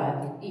of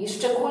God. i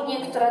szczególnie,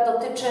 która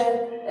dotyczy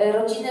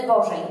rodziny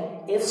Bożej.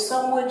 If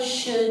someone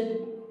should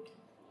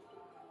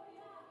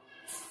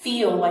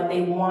feel like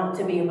they want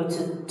to be able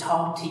to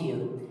talk to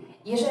you,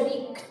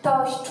 Jeżeli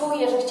ktoś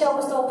czuje, że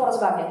chciałby z tobą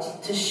porozmawiać,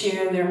 to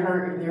share their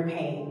hurt and their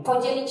pain,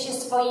 podzielić się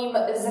swoim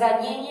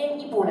zranieniem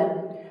i bólem,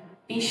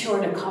 be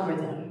sure to cover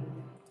them.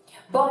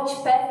 bądź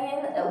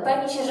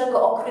upewnij się, że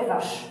go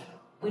okrywasz.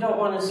 We don't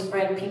want to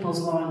spread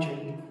people's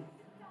laundry,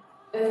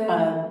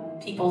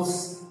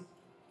 people's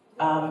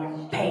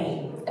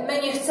pain.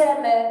 My nie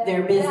chcemy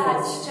Their brać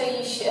business.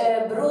 czyichś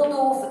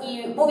brudów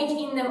i mówić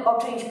innym o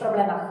czyichś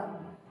problemach.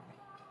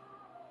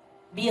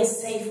 Be a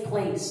safe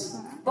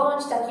place.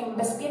 Bądź takim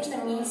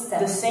bezpiecznym miejscem.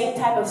 The same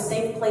type of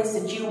safe place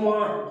that you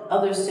want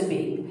others to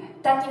be.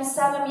 Takim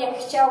samym, jak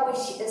chciałbyś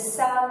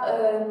sam,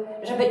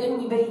 żeby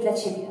inni byli dla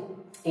Ciebie.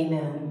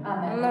 Amen.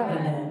 Amen.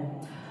 Amen.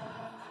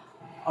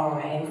 All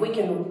right. If we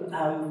can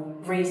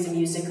raise the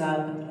music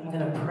up, I'm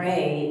going to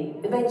pray.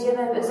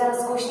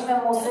 Zaraz zgłosimy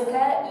muzykę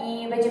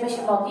i będziemy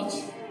się modlić.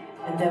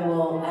 And then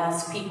we'll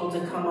ask people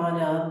to come on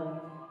up.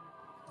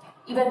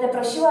 I będę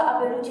prosiła,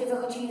 aby ludzie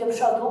wychodzili do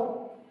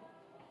przodu.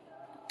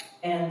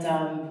 And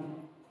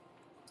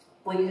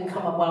well, you can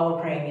come up while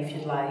we're praying if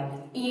you'd like.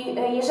 I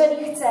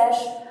jeżeli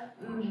chcesz,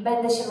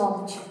 będę się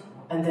modlić.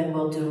 And then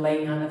we'll do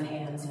laying on of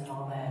hands and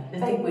all that.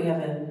 I think we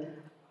have a,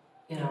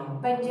 you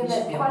know.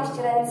 Będziemy kłaść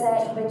ręce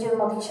i będziemy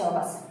modlić się o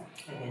was.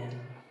 Amen.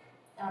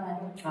 Amen.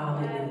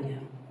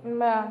 Hallelujah.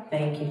 Amen.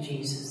 Thank you,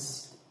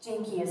 Jesus.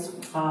 Dzięki Jezu.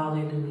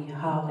 Hallelujah.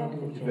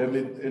 Hallelujah.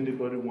 If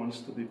anybody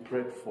wants to be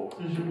prayed for,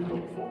 should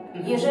come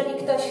forward. Jeżeli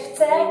ktoś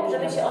chce,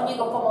 żeby się o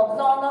niego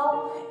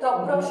pomodlono, to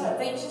proszę,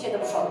 wyjdźcie do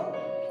przodu.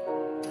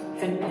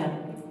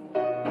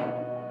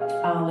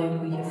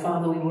 Hallelujah.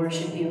 Father, we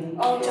worship you.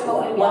 Ojcze,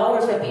 While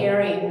we're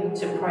preparing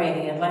to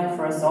pray, I'd like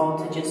for us all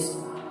to just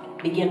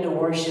begin to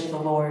worship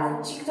the Lord.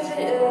 A ci, którzy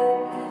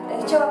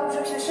chciałabym,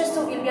 żebyśmy wszyscy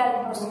uwielbiali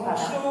po prostu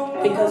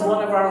Pana. Because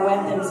one of our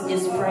weapons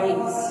is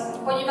praise.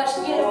 Ponieważ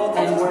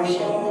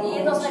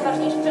jedną z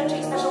najważniejszych rzeczy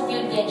jest nasze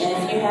uwielbienie.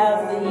 And if you have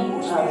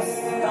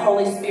the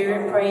Holy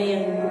Spirit, pray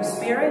in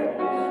spirit.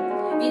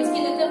 Więc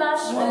kiedy ty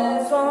masz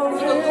tego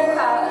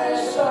Ducha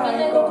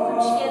wypełnionego Duchem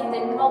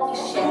Świętym,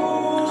 modlisz się.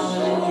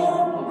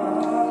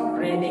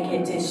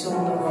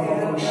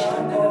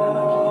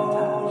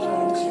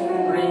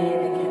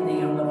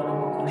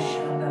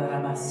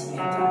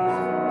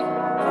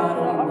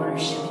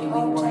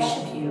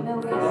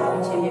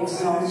 We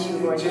exalt you,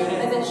 Lord.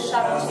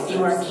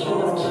 You are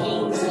King of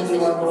Kings and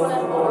Lord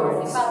of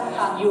Lords.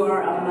 You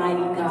are